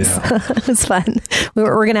ideas. Yeah. It was fun.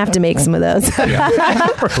 We're going to have to make some of those.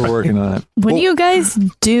 We're working on it. What do you guys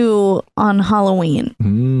do on Halloween?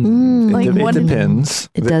 Like, It what depends.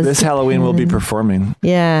 It does This Halloween we'll be depend. performing.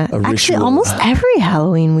 Yeah. A Actually, ritual. almost every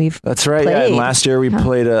Halloween we've That's right. Yeah, played. and last year we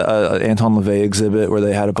played a Anton LaVey exhibit where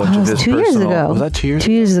they had a bunch Oh, of it was his 2 years personal. ago. Was that 2 years?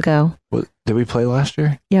 2 years ago. Did we play last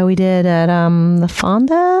year? Yeah, we did at the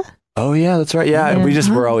Fonda. Oh yeah, that's right. Yeah, Yeah.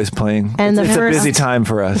 we're always playing. And it's the a first- busy time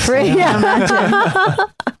for us.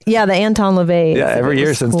 Yeah, the Anton LaVey. Yeah, every exhibit year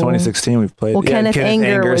was since cool. 2016 we've played. Well, yeah, Kenneth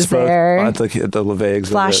Anger was spoke there. at the LaVey exhibit.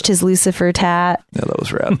 Flashed his Lucifer tat. Yeah, that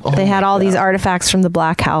was rad. They had all these artifacts from the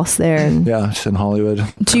Black House there. And Yeah, just in Hollywood.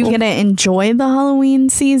 Do you get to enjoy the Halloween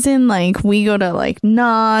season? Like, we go to like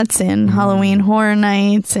Knott's and Halloween Horror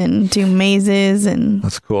Nights and do mazes and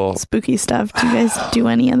That's cool. spooky stuff. Do you guys do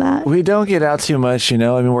any of that? We don't get out too much, you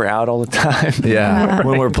know. I mean, we're out all the time. Yeah.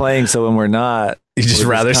 when we're playing, so when we're not, You just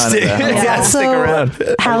we're rather kind of stay. at home. Yeah, stick So,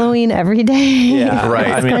 around. Halloween every day. Yeah, Right.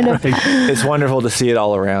 I mean, kind of- it's wonderful to see it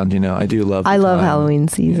all around. You know, I do love. I the love time. Halloween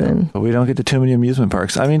season. But we don't get to too many amusement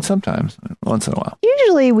parks. I mean, sometimes, once in a while.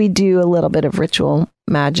 Usually we do a little bit of ritual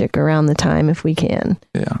magic around the time if we can.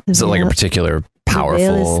 Yeah. Is it like a particular powerful?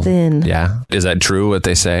 The veil is thin. Yeah. Is that true? What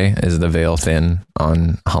they say? Is the veil thin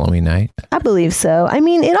on Halloween night? I believe so. I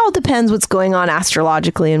mean, it all depends what's going on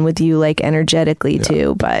astrologically and with you, like energetically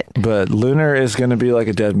too. But lunar is going to be like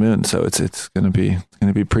a dead moon, so it's going to be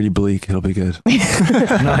pretty bleak. It'll be good.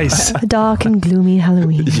 Nice. a dark and gloomy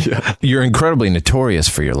Halloween. You're incredibly notorious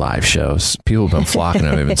for your live shows. People have been flocking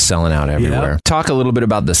them. They've been selling out everywhere. Talk a little bit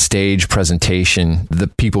about the stage presentation, the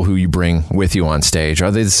people who you bring with you on stage.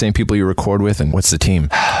 Are they the same people you record with, and what's the team?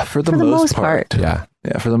 For the most part. Yeah.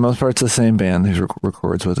 Yeah, for the most part, it's the same band who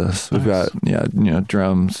records with us. We've got,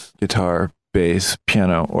 drums, guitar, bass,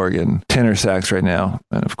 piano, organ, tenor sax right now,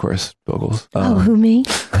 and of course, vocals. Who, me?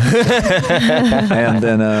 And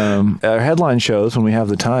then our headline shows, when we have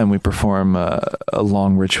the time, we perform a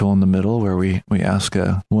long ritual in the middle where we ask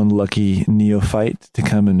one lucky neophyte to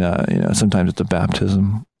come and, sometimes it's a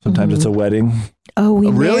baptism, sometimes it's a wedding. Oh, we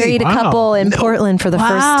Really? married a couple in Portland for the first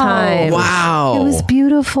time. Wow. It was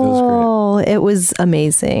beautiful. It was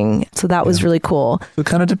amazing. So that was really cool. It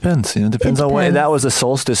kind of depends. It depends on when. That was a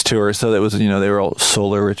solstice tour, so that was they were all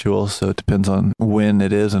solar rituals. So it depends on when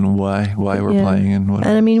it is and why we're playing and what.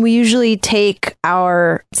 And I mean, we usually take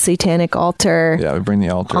our satanic altar. Yeah, we bring the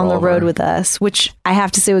altar on the road with us, which I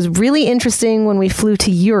have to say was really interesting when we flew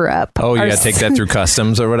to Europe. Oh, you got to take that through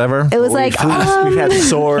customs or whatever? It was like we've had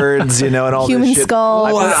swords, and all human this shit. skull.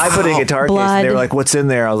 I put a guitar case, and they were blood. like, "What's in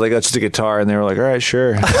there?" I was like, "That's just a guitar," and they were like, "All right,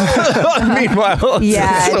 sure." Meanwhile,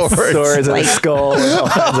 Yeah, it's Swords and like- a skull, and all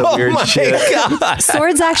kinds of weird shit.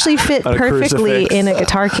 Swords actually fit On a perfectly crucifix. in a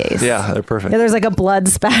guitar case. Yeah, they're perfect. Yeah, there's like a blood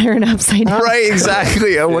spattering upside down. Right,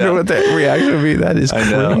 exactly. I wonder what that reaction would be. That is I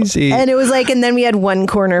know. crazy. And it was like, and then we had one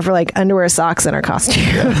corner for like underwear, socks, and our costume.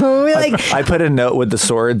 we like, I put a note with the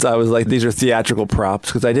swords. I was like, "These are theatrical props,"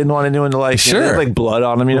 because I didn't want anyone to like, they had, like blood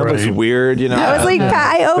on them. It looks weird. I was like,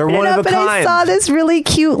 I They're opened it one of up a and I kind. saw this really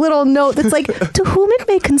cute little note that's like, to whom it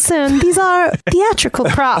may concern, these are theatrical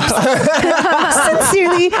props.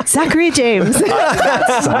 Sincerely, Zachary James.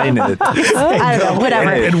 Sign it. I don't know,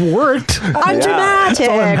 whatever. It worked. I'm dramatic.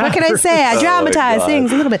 What can I say? I dramatize God.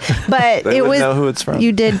 things a little bit. But They it wouldn't was, know who it's from.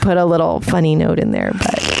 you did put a little funny note in there.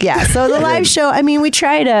 But yeah, so the live show, I mean, we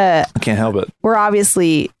try to, I can't help it. we're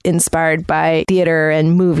obviously inspired by theater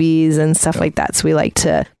and movies and stuff like that. So we like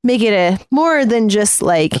to make it a more than just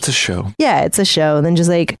like, It's a show. yeah, it's a show than just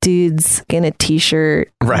like dudes in a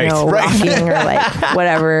t-shirt, Right, right. rocking or like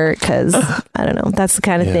whatever. Cause I don't know. That's the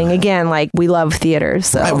kind of thing. Again, like we love theater.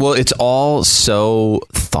 So Right, well, it's all so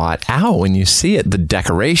thought out when you see it. The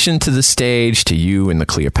decoration to the stage, to you in the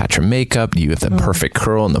Cleopatra makeup, you have the perfect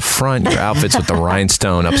curl in the front, your outfits with the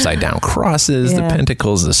rhinestone upside down crosses, the Yeah.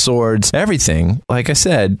 pentacles, the swords, everything. Like I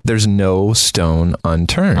said, there's no stone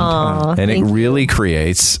unturned. Aw, and it thank you. really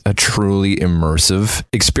creates a truly immersive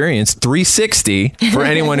experience, 360 for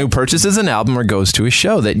anyone who purchases an album or goes to a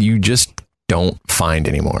show, that you just don't find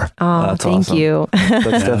anymore. Oh, thank you.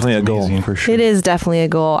 That's definitely a goal for sure. It is definitely a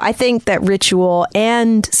goal. I think that ritual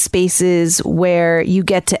and spaces where you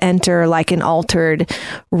get to enter like an altered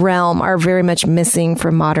realm are very much missing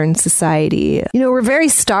from modern society. You know, we're very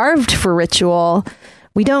starved for ritual.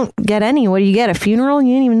 We don't get any. What do you get? A funeral?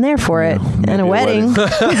 You ain't even there for it. And a wedding.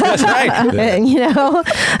 That's right. You know?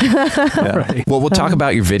 Right. Well, we'll talk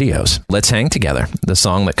about your videos. Let's Hang Together, the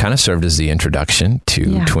song that kind of served as the introduction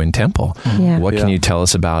to Twin Temple. Yeah. What can you tell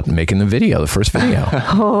us about making the video, the first video?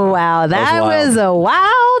 Oh, wow. That was a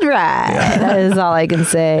wild ride. Yeah. That is all I can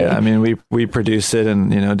say. Yeah, I mean, we produced it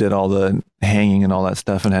and, did all the hanging and all that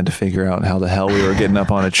stuff and had to figure out how the hell we were getting up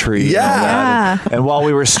on a tree. And while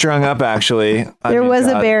we were strung up, actually, there was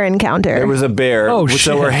a bear encounter. There was a bear. Oh, shit.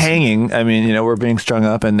 So we're hanging. I mean, we're being strung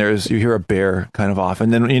up and you hear a bear kind of off.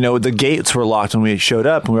 And then, the gates were locked when we showed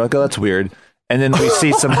up and we were like, oh, that's weird. And then we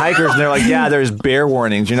see some hikers and they're like, yeah, there's bear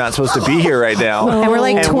warnings. You're not supposed to be here right now. And we're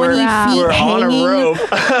like 20 feet we're hanging on a rope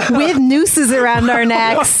with nooses around our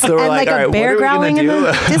necks so we're and like a bear growling in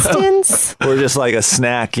the distance. We're just like a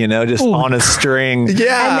snack, just on a string.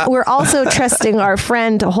 Yeah. And we're also trusting our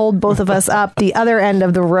friend to hold both of us up the other end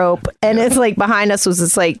of the rope. And it's like behind us was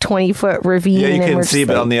this like 20-foot ravine. Yeah, you and couldn't see,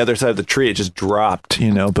 but on the other side of the tree, it just dropped,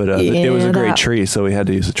 but it was a great tree. So we had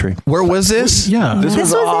to use the tree. Where was this? This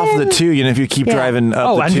was off the 2. If you keep driving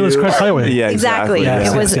up the Angeles Crest Highway. Yeah, exactly.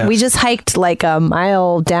 Yes, it was. yes. We just hiked like a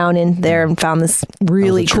mile down in there and found this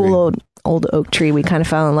really cool old oak tree we kind of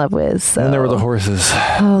fell in love with. So. And there were the horses.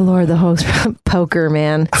 Oh, Lord, the horse poker,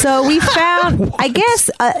 man. So we found, I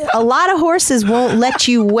guess, a lot of horses won't let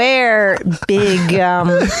you wear big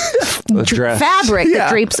fabric that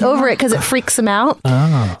drapes over it because it freaks them out.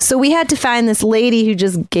 Oh. So we had to find this lady who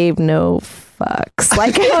just gave no fucks.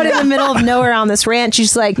 Like out in the middle of nowhere on this ranch,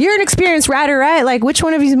 she's like, you're an experienced rider, right? Like, which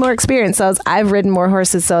one of you is more experienced? So I've ridden more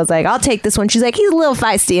horses. So I was like, I'll take this one. She's like, he's a little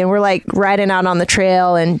feisty. And we're like riding out on the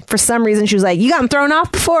trail. And for some reason, she was like, you got him thrown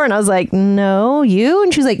off before? And I was like, no, you?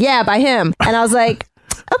 And she was like, yeah, by him. And I was like,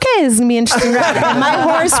 okay, this is going to be an interesting ride. And my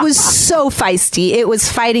horse was so feisty. It was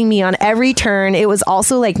fighting me on every turn. It was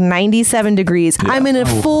also like 97 degrees. Yeah. I'm in a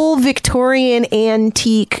full Victorian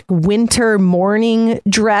antique winter morning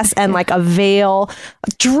dress and like a veil,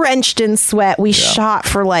 drenched in sweat. We shot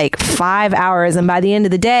for like 5 hours. And by the end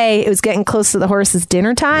of the day, it was getting close to the horse's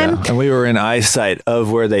dinner time. Yeah. And we were in eyesight of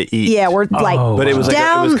where they eat. Yeah, we're like, but it was like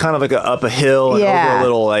it was kind of like up a hill and over a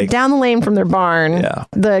little like down the lane from their barn. Yeah.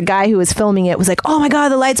 The guy who was filming it was like, oh my God,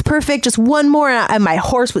 the light's perfect. Just one more. And my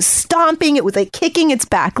horse was stomping. It was like kicking its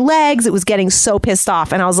back legs. It was getting so pissed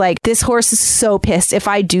off. And I was like, this horse is so pissed. If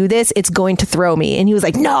I do this, it's going to throw me. And he was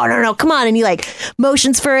like, no, come on. And he like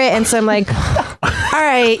motions for it. And so I'm like, all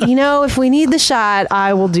right, if we need the shot,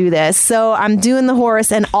 I will do this. So I'm doing the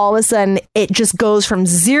horse and all of a sudden it just goes from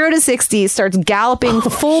 0 to 60, starts galloping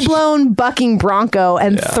full blown bucking bronco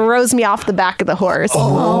and throws me off the back of the horse.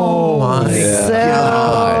 Oh my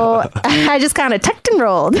God. I just kind of tucked and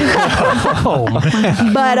rolled.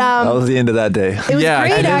 But that was the end of that day. It was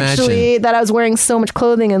great actually that I was wearing so much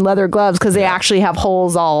clothing and leather gloves because they actually have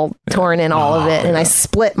holes all torn in all of it, and I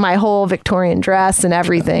split my whole Victorian dress and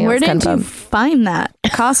everything. Where did you find that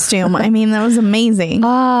costume? I mean, that was amazing.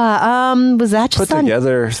 Was that just put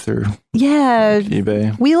together through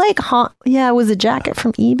eBay? We it was a jacket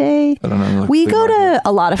from eBay. I don't know. We go to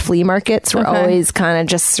a lot of flea markets. We're always kind of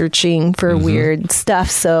just searching for weird stuff.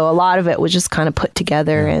 So a lot of it was just kind of put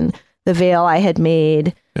together, and the veil I had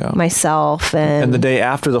made myself. And the day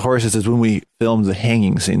after the horses is when we filmed the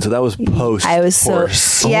hanging scene. So that was post. I was so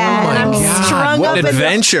horse. and I'm strung what up. What an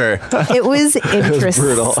adventure! It was interesting.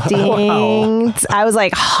 I was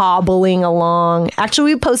like hobbling along.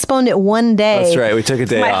 Actually, we postponed it one day. That's right. We took a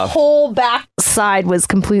day off. My whole backside was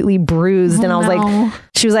completely bruised, and I was like,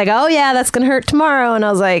 she was like, "Oh yeah, that's gonna hurt tomorrow," and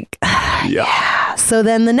I was like, "Yeah." So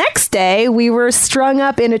then the next day, we were strung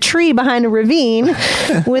up in a tree behind a ravine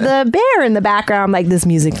with a bear in the background. Like, this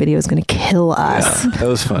music video is going to kill us. Yeah, that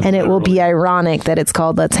was fun. And it will be ironic that it's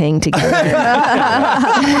called Let's Hang Together.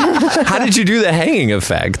 How did you do the hanging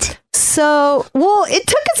effect? So, it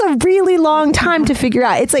took us a really long time to figure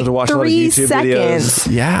out. It's like 3 seconds.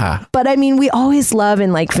 Videos. Yeah. But I mean, we always love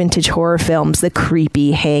in like vintage horror films, the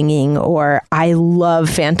creepy hanging, or I love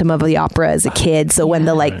Phantom of the Opera as a kid. So when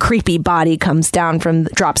the like creepy body drops down from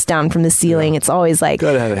the ceiling, it's always like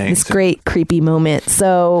this great creepy moment.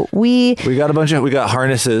 So we got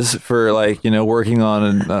harnesses for like, working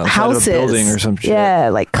on a houses, side of a building or some shit. Yeah,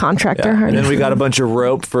 like contractor harnesses. And then we got a bunch of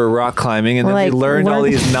rope for rock climbing, and then we learned all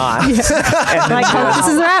these knots. Like, hope this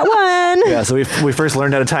is the right one. Yeah, so we first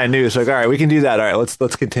learned how to tie a noose. Like, all right, we can do that. All right,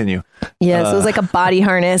 let's continue. Yeah, so it was like a body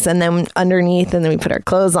harness, and then underneath, and then we put our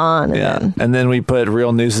clothes on. And then we put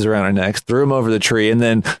real nooses around our necks, threw them over the tree, and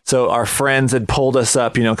then so our friends had pulled us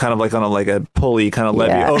up, kind of like on a pulley, kind of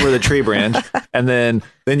levy over the tree branch, and then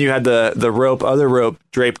you had the other rope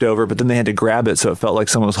draped over, but then they had to grab it, so it felt like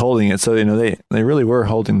someone was holding it. So they really were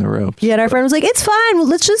holding the rope. Yeah, and our friend was like, "It's fine. Well,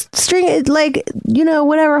 let's just string it, like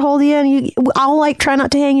whatever, hold you in. I'll like try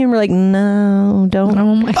not to hang you." And we're like, "No, don't."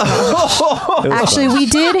 Oh my gosh. Actually, we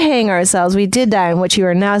did hang ourselves. We did die, and what you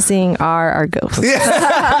are now seeing are our ghosts.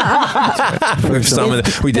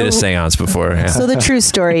 We did a seance before. Yeah. So the true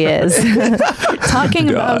story is, talking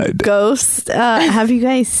about ghosts. Have you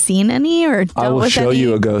guys seen any or dealt I will with show any?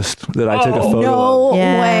 you a ghost that I took a photo No of.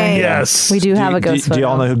 way. Yes. We do have a ghost photo. Do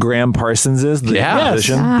y'all know who Graham Parsons is? The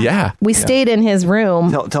musician? Yeah. We stayed in his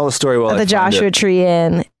room Tell a story while at the Joshua Tree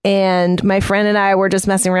Inn, and my friend and I were just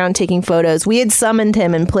messing around taking photos. We had summoned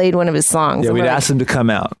him and played one of his songs. Yeah, we'd asked him to come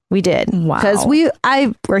out. We did. Wow. Because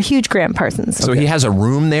we're huge Graham Parsons. So he has a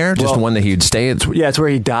room there, just one that he'd stay at? Yeah, it's where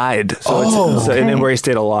he died. So and then where he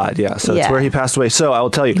stayed a lot. Yeah, so it's where he passed away. So I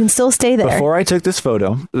will tell you. You can still stay there. Before I took this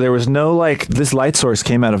photo, there was no this light source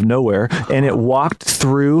came out of nowhere, and it walked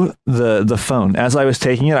through the phone. As I was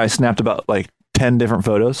taking it, I snapped about 10 different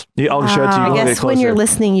photos. I'll show it to you. I guess when you're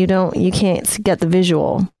listening, you can't get the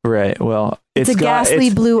visual. Right. Well, it's a ghastly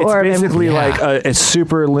blue orb. It's basically like a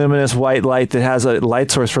super luminous white light that has a light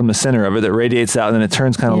source from the center of it that radiates out, and then it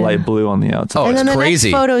turns kind of light blue on the outside. Oh, and it's then crazy.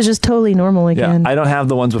 The next photo is just totally normal again. Yeah, I don't have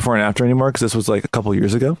the ones before and after anymore because this was a couple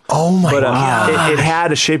years ago. Oh my god! It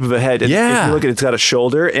had a shape of a head. If you look at it, it's got a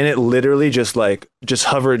shoulder, and it literally just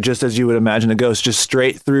hovered just as you would imagine a ghost, just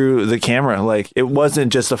straight through the camera. It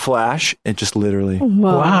wasn't just a flash; it just literally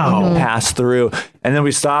passed through. And then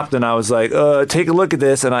we stopped, and I was like, "Take a look at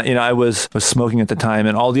this." And I was smoking at the time,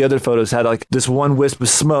 and all the other photos had this one wisp of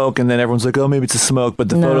smoke, and then everyone's like, "Oh, maybe it's a smoke," but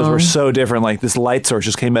the photos were so different. This light source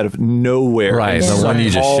just came out of nowhere. Right, the one you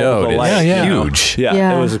just showed is huge.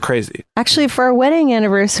 Yeah, it was crazy. Actually, for our wedding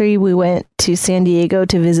anniversary, we went to San Diego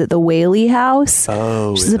to visit the Whaley House,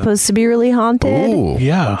 which is supposed to be really haunted. Ooh.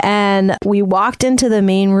 Yeah. And we walked into the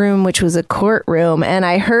main room, which was a courtroom, and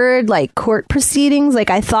I heard court proceedings.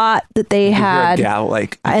 I thought that they had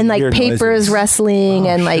papers wrestling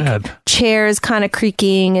and chairs kind of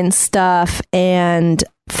creaking and stuff. And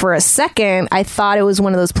for a second, I thought it was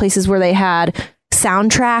one of those places where they had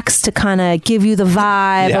soundtracks to kind of give you the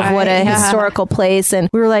vibe of what a historical place. And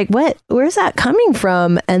we were like, where's that coming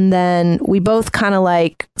from? And then we both kind of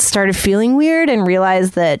started feeling weird and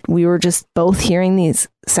realized that we were just both hearing these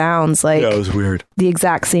sounds it was weird. The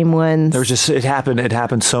exact same ones. There was it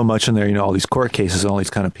happened so much in there, all these court cases and all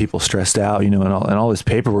these kind of people stressed out, and all this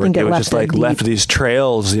paperwork. It was just left these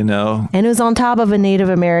trails, And it was on top of a Native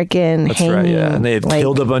American hanging. Right, yeah. And they had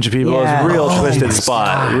killed a bunch of people. It was a real twisted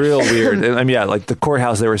spot. Real weird. And the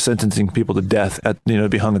courthouse, they were sentencing people to death to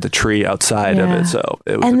be hung at the tree outside of it. So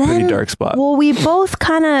it was a pretty dark spot. Well, we both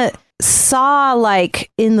kind of saw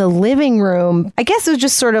in the living room, I guess it was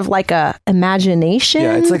just sort of a imagination.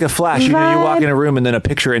 Yeah, it's like a flash. You walk in a room and then a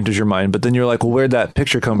picture enters your mind, but then you're like, well, where'd that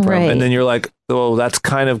picture come from? Right. And then you're like, well, that's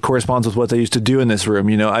kind of corresponds with what they used to do in this room.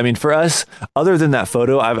 I mean, for us, other than that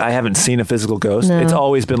photo, I haven't seen a physical ghost. No. It's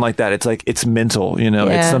always been like that. It's it's mental,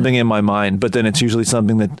 it's something in my mind, but then it's usually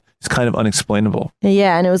something that is kind of unexplainable.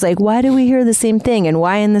 Yeah. And it was why do we hear the same thing? And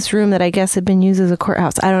why in this room that I guess had been used as a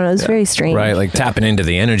courthouse? I don't know. It's very strange. Right. Tapping into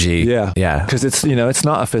the energy. Yeah. Yeah. Because it's, it's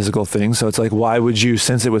not a physical thing. So it's why would you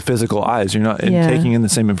sense it with physical eyes? You're not taking in the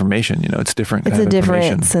same information. It's different. It's a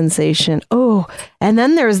different sensation. Oh, and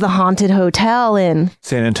then there's the haunted hotel in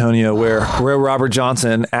San Antonio where Robert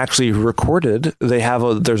Johnson actually recorded.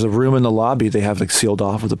 There's a room in the lobby they have sealed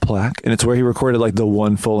off with a plaque, and it's where he recorded the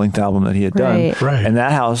one full-length album that he had done. Right. And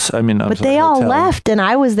that house, they all left, and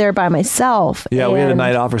I was there by myself. Yeah, we had a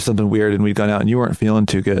night off or something weird, and we'd gone out, and you weren't feeling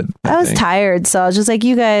too good. I was tired, so I was just like,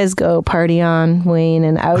 you guys go party on, Wayne,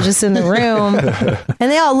 and I was just in the room,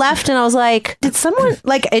 and they all left, and I was like, did someone,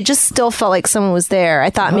 it just still felt like someone was there.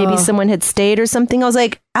 I thought maybe someone had stayed or something. I was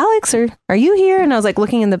like, Alex, are you here? And I was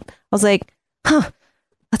looking I was like, huh,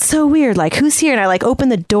 that's so weird. Who's here? And I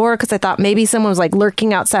opened the door because I thought maybe someone was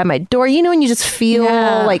lurking outside my door. When you just feel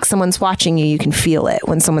like someone's watching you, you can feel it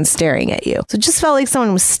when someone's staring at you. So it just felt like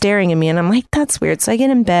someone was staring at me, and I'm like, that's weird. So I get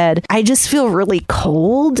in bed. I just feel really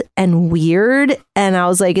cold and weird. And I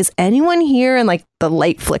was like, is anyone here? And like the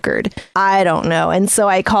light flickered. I don't know. And so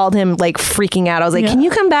I called him like freaking out. I was like, can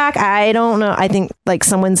you come back? I don't know. I think like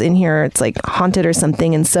someone's in here. It's like haunted or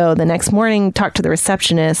something. And so the next morning, talked to the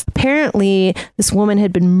receptionist. Apparently, this woman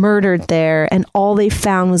had been murdered there, and all they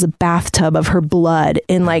found was a bathtub of her blood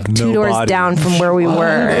in like two doors down from where we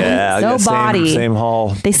were. Yeah, no body. Same hall.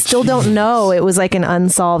 They still don't know. It was like an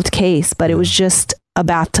unsolved case, but it was just a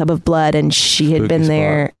bathtub of blood, and she had been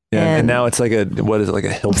there. Yeah, and now it's like what is it, like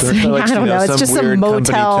a Hilton? I don't know. It's just weird a motel.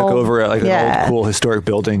 Company took over like an old, cool historic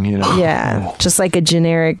building, Yeah, just like a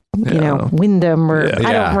generic, Wyndham or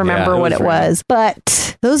I don't remember what it was.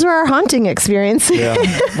 But those were our haunting experiences. Yeah.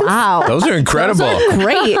 Wow. Those are incredible. Those are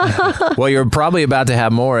great. Well, you're probably about to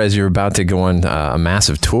have more as you're about to go on a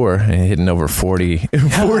massive tour and hitting over 40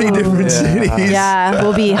 different cities. Yeah,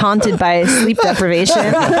 we'll be haunted by sleep deprivation.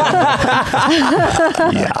 You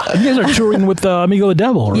guys are touring with Amigo the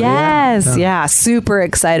Devil, right? Yes. Yeah. Super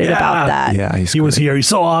excited about that. Yeah. He was here. He's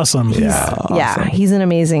so awesome. Yeah. He's an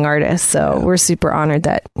amazing artist. So we're super honored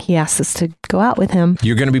that he asked us to go out with him.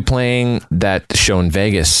 You're going to be playing that show in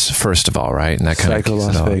Vegas, first of all, right? And that kind Psycho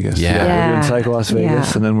Las Vegas. Yeah. We're doing Psycho Las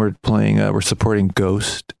Vegas, and then we're playing, we're supporting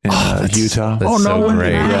Ghost in Utah. That's so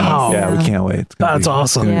great. Wow. Yeah, we can't wait. That's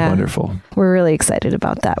awesome. It's going to be wonderful. We're really excited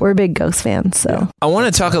about that. We're big Ghost fans. So I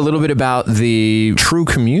want to talk a little bit about the true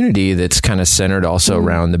community that's kind of centered also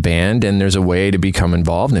around the band, and there's a way to become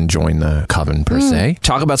involved and join the coven per se.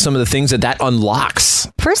 Talk about some of the things that unlocks.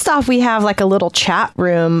 First off, we have like a little chat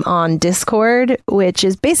room on Discord, which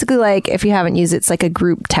is basically like, if you haven't used it, it's like a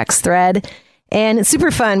group text thread. And it's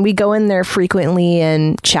super fun. We go in there frequently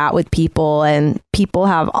and chat with people, and people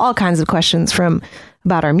have all kinds of questions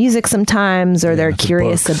about our music sometimes, or they're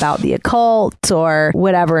curious about the occult or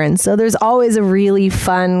whatever. And so there's always a really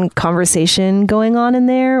fun conversation going on in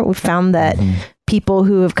there. We found that people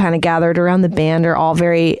who have kind of gathered around the band are all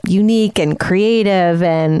very unique and creative,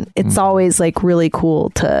 and it's always like really cool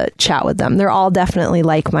to chat with them. They're all definitely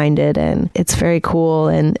like-minded, and it's very cool.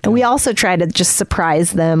 And we also try to just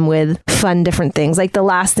surprise them with fun different things. Like the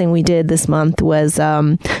last thing we did this month was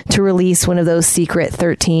to release one of those secret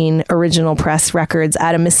 13 original press records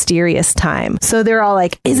at a mysterious time. So they're all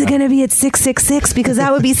like, is it going to be at 666? Because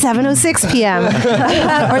that would be 7:06 p.m.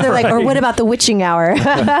 Or they're like, or what about the witching hour?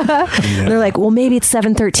 They're like, well, maybe it's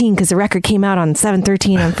 7:13 because the record came out on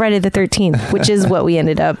 7:13 on Friday the 13th, which is what we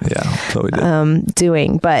ended up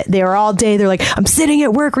doing. But they were all day. They're like, I'm sitting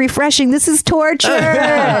at work refreshing. This is torture.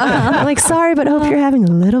 I'm like, sorry, but hope you're having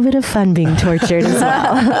a little bit of fun being tortured as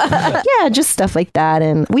well. Yeah, just stuff like that.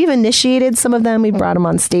 And we've initiated some of them. We brought them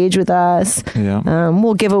on stage with us. Yeah.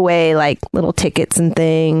 We'll give away like little tickets and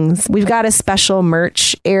things. We've got a special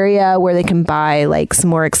merch area where they can buy like some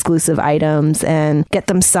more exclusive items and get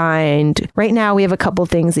them signed. Right now, we have a couple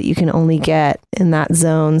things that you can only get in that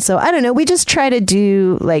zone. So I don't know. We just try to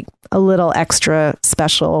do like a little extra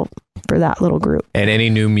special for that little group. And any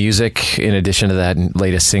new music in addition to that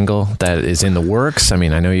latest single that is in the works? I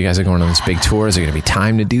mean, I know you guys are going on this big tour. Is there going to be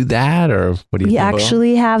time to do that, or what do you think? We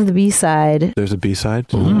actually have the B-side. There's a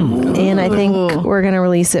B-side? And I think we're going to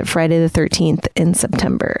release it Friday the 13th in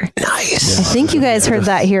September. Nice. I think you guys heard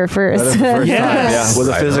that here first. Yeah, with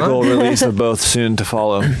a physical release of both soon to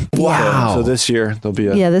follow. Wow. So this year, there'll be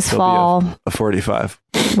this fall. A 45.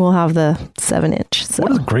 We'll have the 7-inch. So.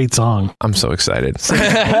 What a great song. I'm so excited.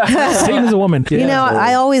 Satan is a woman. You know,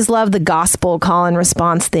 I always love the gospel call and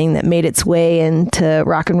response thing that made its way into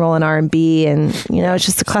rock and roll and R&B, and you know, it's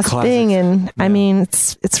just a classic thing. And I mean,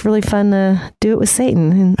 it's really fun to do it with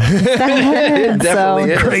Satan. And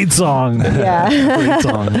so, great song. Yeah, great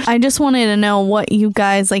song. I just wanted to know what you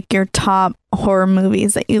guys like your top horror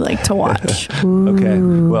movies that you like to watch. Okay.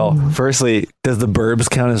 Well, firstly, does The Burbs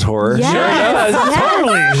count as horror? Yes. Sure does. Yes.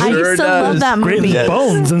 Totally. I used to love that movie. Great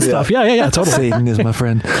bones and stuff. Yeah. Totally. Satan is my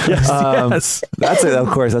friend. Yes. Of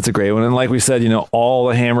course, that's a great one. And like we said, you know, all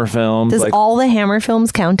the Hammer films. Does all the Hammer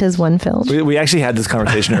films count as one film? We actually had this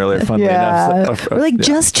conversation earlier, funnily enough. We're like,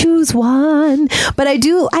 just choose one. But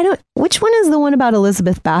which one is the one about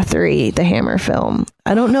Elizabeth Bathory, the Hammer film?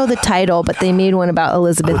 I don't know the title, but they made one about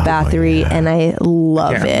Elizabeth Bathory, and I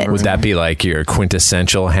love it. Would that be like your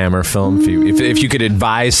quintessential Hammer film? If you could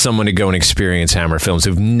advise someone to go and experience Hammer films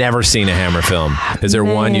who've never seen a Hammer film, is there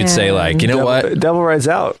one you'd say like, you know what? Devil Rides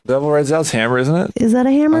Out. Devil Rides Out's Hammer, isn't it? Is that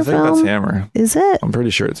a Hammer film? I think that's Hammer. Is it? I'm pretty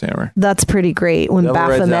sure it's Hammer. That's pretty great when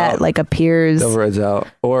Baphomet like appears. Devil Rides Out.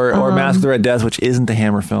 Or Mask of the Red Death, which isn't a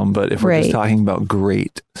Hammer film, but if we're just talking about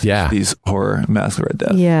great 60s horror, Mask of the Red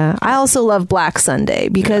Death. Yeah. I also love Black Sunday. Sunday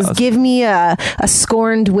because give me a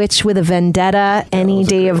scorned witch with a vendetta any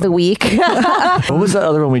day of the week. What was that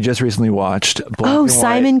other one we just recently watched?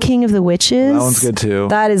 Simon King of the Witches. That one's good too.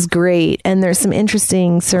 That is great. And there's some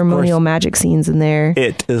interesting ceremonial magic scenes in there.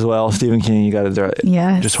 It as well. Stephen King, you got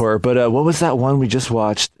to just horror. But what was that one we just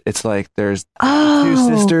watched? It's like there's two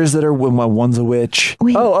sisters that are one's a witch.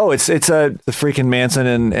 Wait. It's the freaking Manson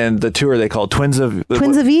and the two are they called Twins of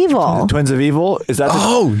Evil. Twins of Evil. Is that?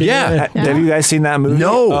 Have you guys seen that movie?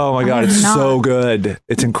 No. Oh my god, it's so good.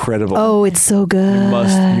 It's incredible. Oh, it's so good.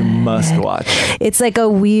 You must watch. It's like a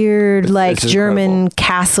weird German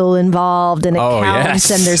castle involved and accounts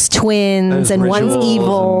and there's twins and one's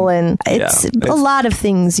evil and it's a lot of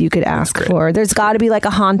things you could ask for. There's got to be like a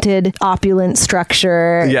haunted opulent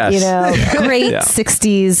structure. Yes. Great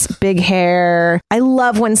 60s big hair. I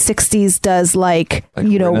love when 60s does like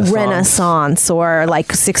Renaissance or like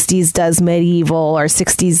 60s does medieval or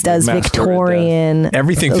 60s does Victorian.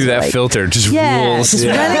 Everything through that filter just rules. Just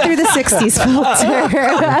running through the 60s filter.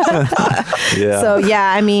 So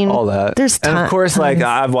I mean, all that. There's and of course, like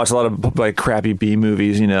I've watched a lot of like crappy B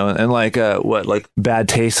movies, and like like Bad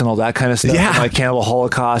Taste and all that kind of stuff. Yeah. And, like Cannibal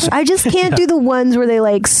Holocaust. I just can't do the ones where they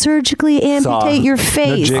like surgically amputate your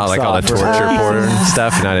face. Like all the torture porn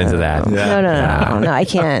stuff. You're not into that. No, I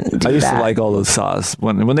can't do I used that. to like all those Saws.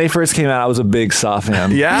 When they first came out, I was a big Saw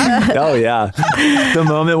fan. Yeah? Oh, yeah. The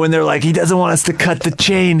moment when they're like, he doesn't want us to cut the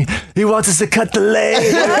chain. He wants us to cut the leg.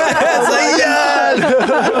 It's like,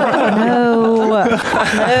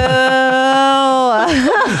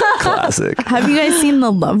 Classic. Have you guys seen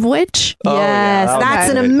The Love Witch? Yes,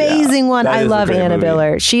 that's an amazing one. I love Anna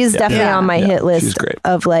Biller. She is definitely on my hit list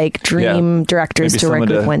of like dream directors to work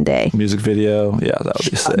with one day. Music video. Yeah, that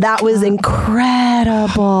would be sick. That was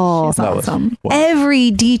incredible. She's awesome.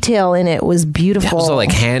 Every detail in it was beautiful. Also,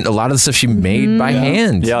 like a lot of the stuff she made by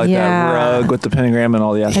hand. Yeah, like that rug with the pentagram and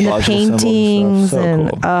all the astrological and the paintings symbols and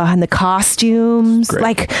stuff. So cool. And the costumes. Great.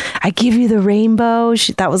 Like, I give you the rainbow.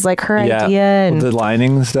 That was like her idea. And the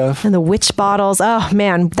lining and stuff. And the witch bottles. Oh,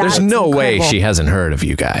 man. There's no way she hasn't heard of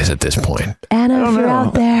you guys at this point. Anna, if you're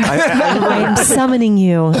out there, I am summoning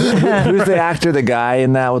you. Who's the actor, the guy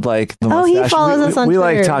in that with like the mustache? He follows us on Twitter.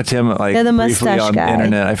 We like talked to him like the briefly on the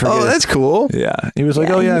internet. I forget. Oh, that's cool. Yeah. He was like,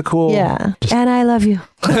 cool. Yeah. And I love you.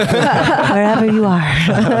 Wherever you are.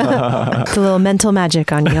 It's a little mental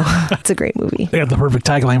magic on you. It's a great movie. They got the perfect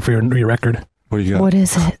tagline for your record. What do you got? What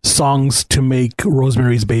is it? Songs to make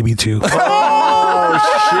Rosemary's Baby 2. Oh,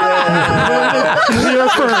 shit. Here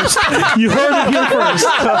first. You heard it here first.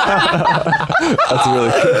 That's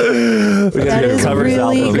really good. We That is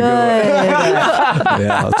really good.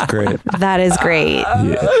 Yeah, that's great. That is great.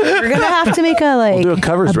 Yeah. We're going to have to make a do a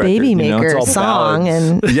covers Baby record, Maker it's all song.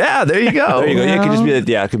 ballads. And Yeah, there you go. There you go. Yeah, it could just be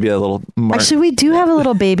it could be a little actually, we do have a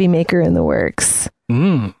little Baby Maker in the works.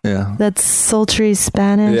 Yeah. That's sultry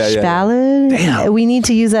Spanish Yeah. ballad. Damn. We need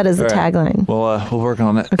to use that as a tagline. Well, we'll work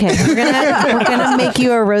on it. Okay, we're gonna make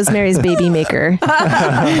you a Rosemary's Baby Maker.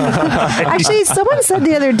 Actually, someone said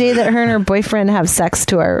the other day that her and her boyfriend have sex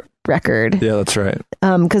to our record. Yeah, that's right.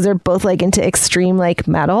 Because they're both like into extreme like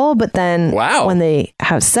metal, but then when they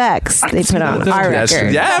have sex, they put on our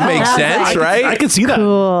record. Yeah, makes sense, right? I can see that.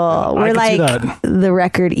 Cool. We're like the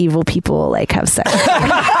record evil people like have sex.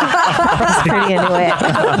 That's pretty into it.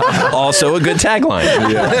 Also a good tagline.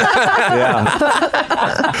 Yeah.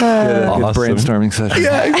 Good brainstorming session.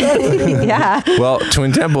 Yeah, exactly. Yeah. Well,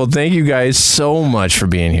 Twin Temple, thank you guys so much for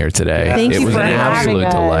being here today. Thank you was for an having absolute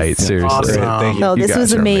us. delight. Seriously. Awesome. Thank you. Oh, You this guys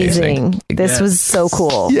was are amazing. This was so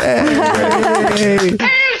cool. Yay. Satan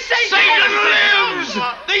lives!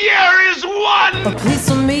 The year is one! Please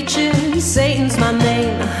to meet you, Satan's my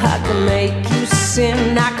name. I can make you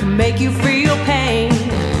sin, I can make you feel your pain.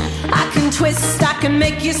 I can twist, I can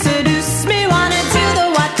make you seduce me. Wanna do the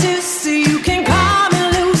what to so you can come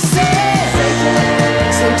and loose it.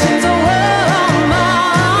 Satan's a woman.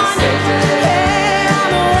 Yeah,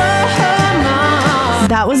 I'm a woman.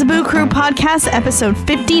 That was a Boo Crew Podcast, episode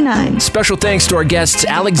 59. Special thanks to our guests,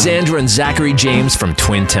 Alexandra and Zachary James from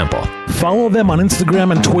Twin Temple. Follow them on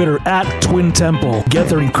Instagram and Twitter at Twin Temple. Get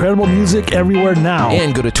their incredible music everywhere now.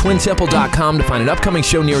 And go to twintemple.com to find an upcoming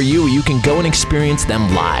show near you where you can go and experience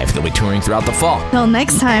them live. They'll be touring throughout the fall. Till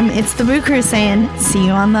next time, it's the Boo Crew saying, see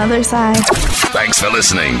you on the other side. Thanks for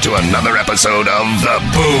listening to another episode of the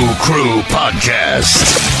Boo Crew Podcast.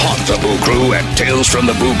 Haunt the Boo Crew at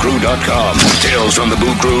talesfromthebooCrew.com. Tales from the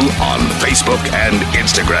Boo Crew Crew on Facebook and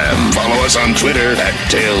Instagram. Follow us on Twitter at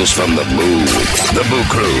Tales from the Boo. The Boo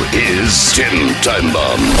Crew is Tim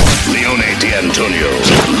Timebomb, Leone D'Antonio,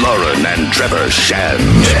 Lauren and Trevor Shand,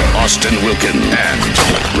 Austin Wilkin,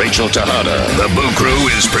 and Rachel Tejada. The Boo Crew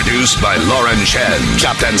is produced by Lauren Shand,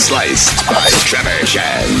 chopped and sliced by Trevor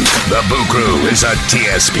Shand. The Boo Crew is a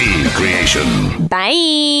TSP creation.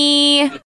 Bye.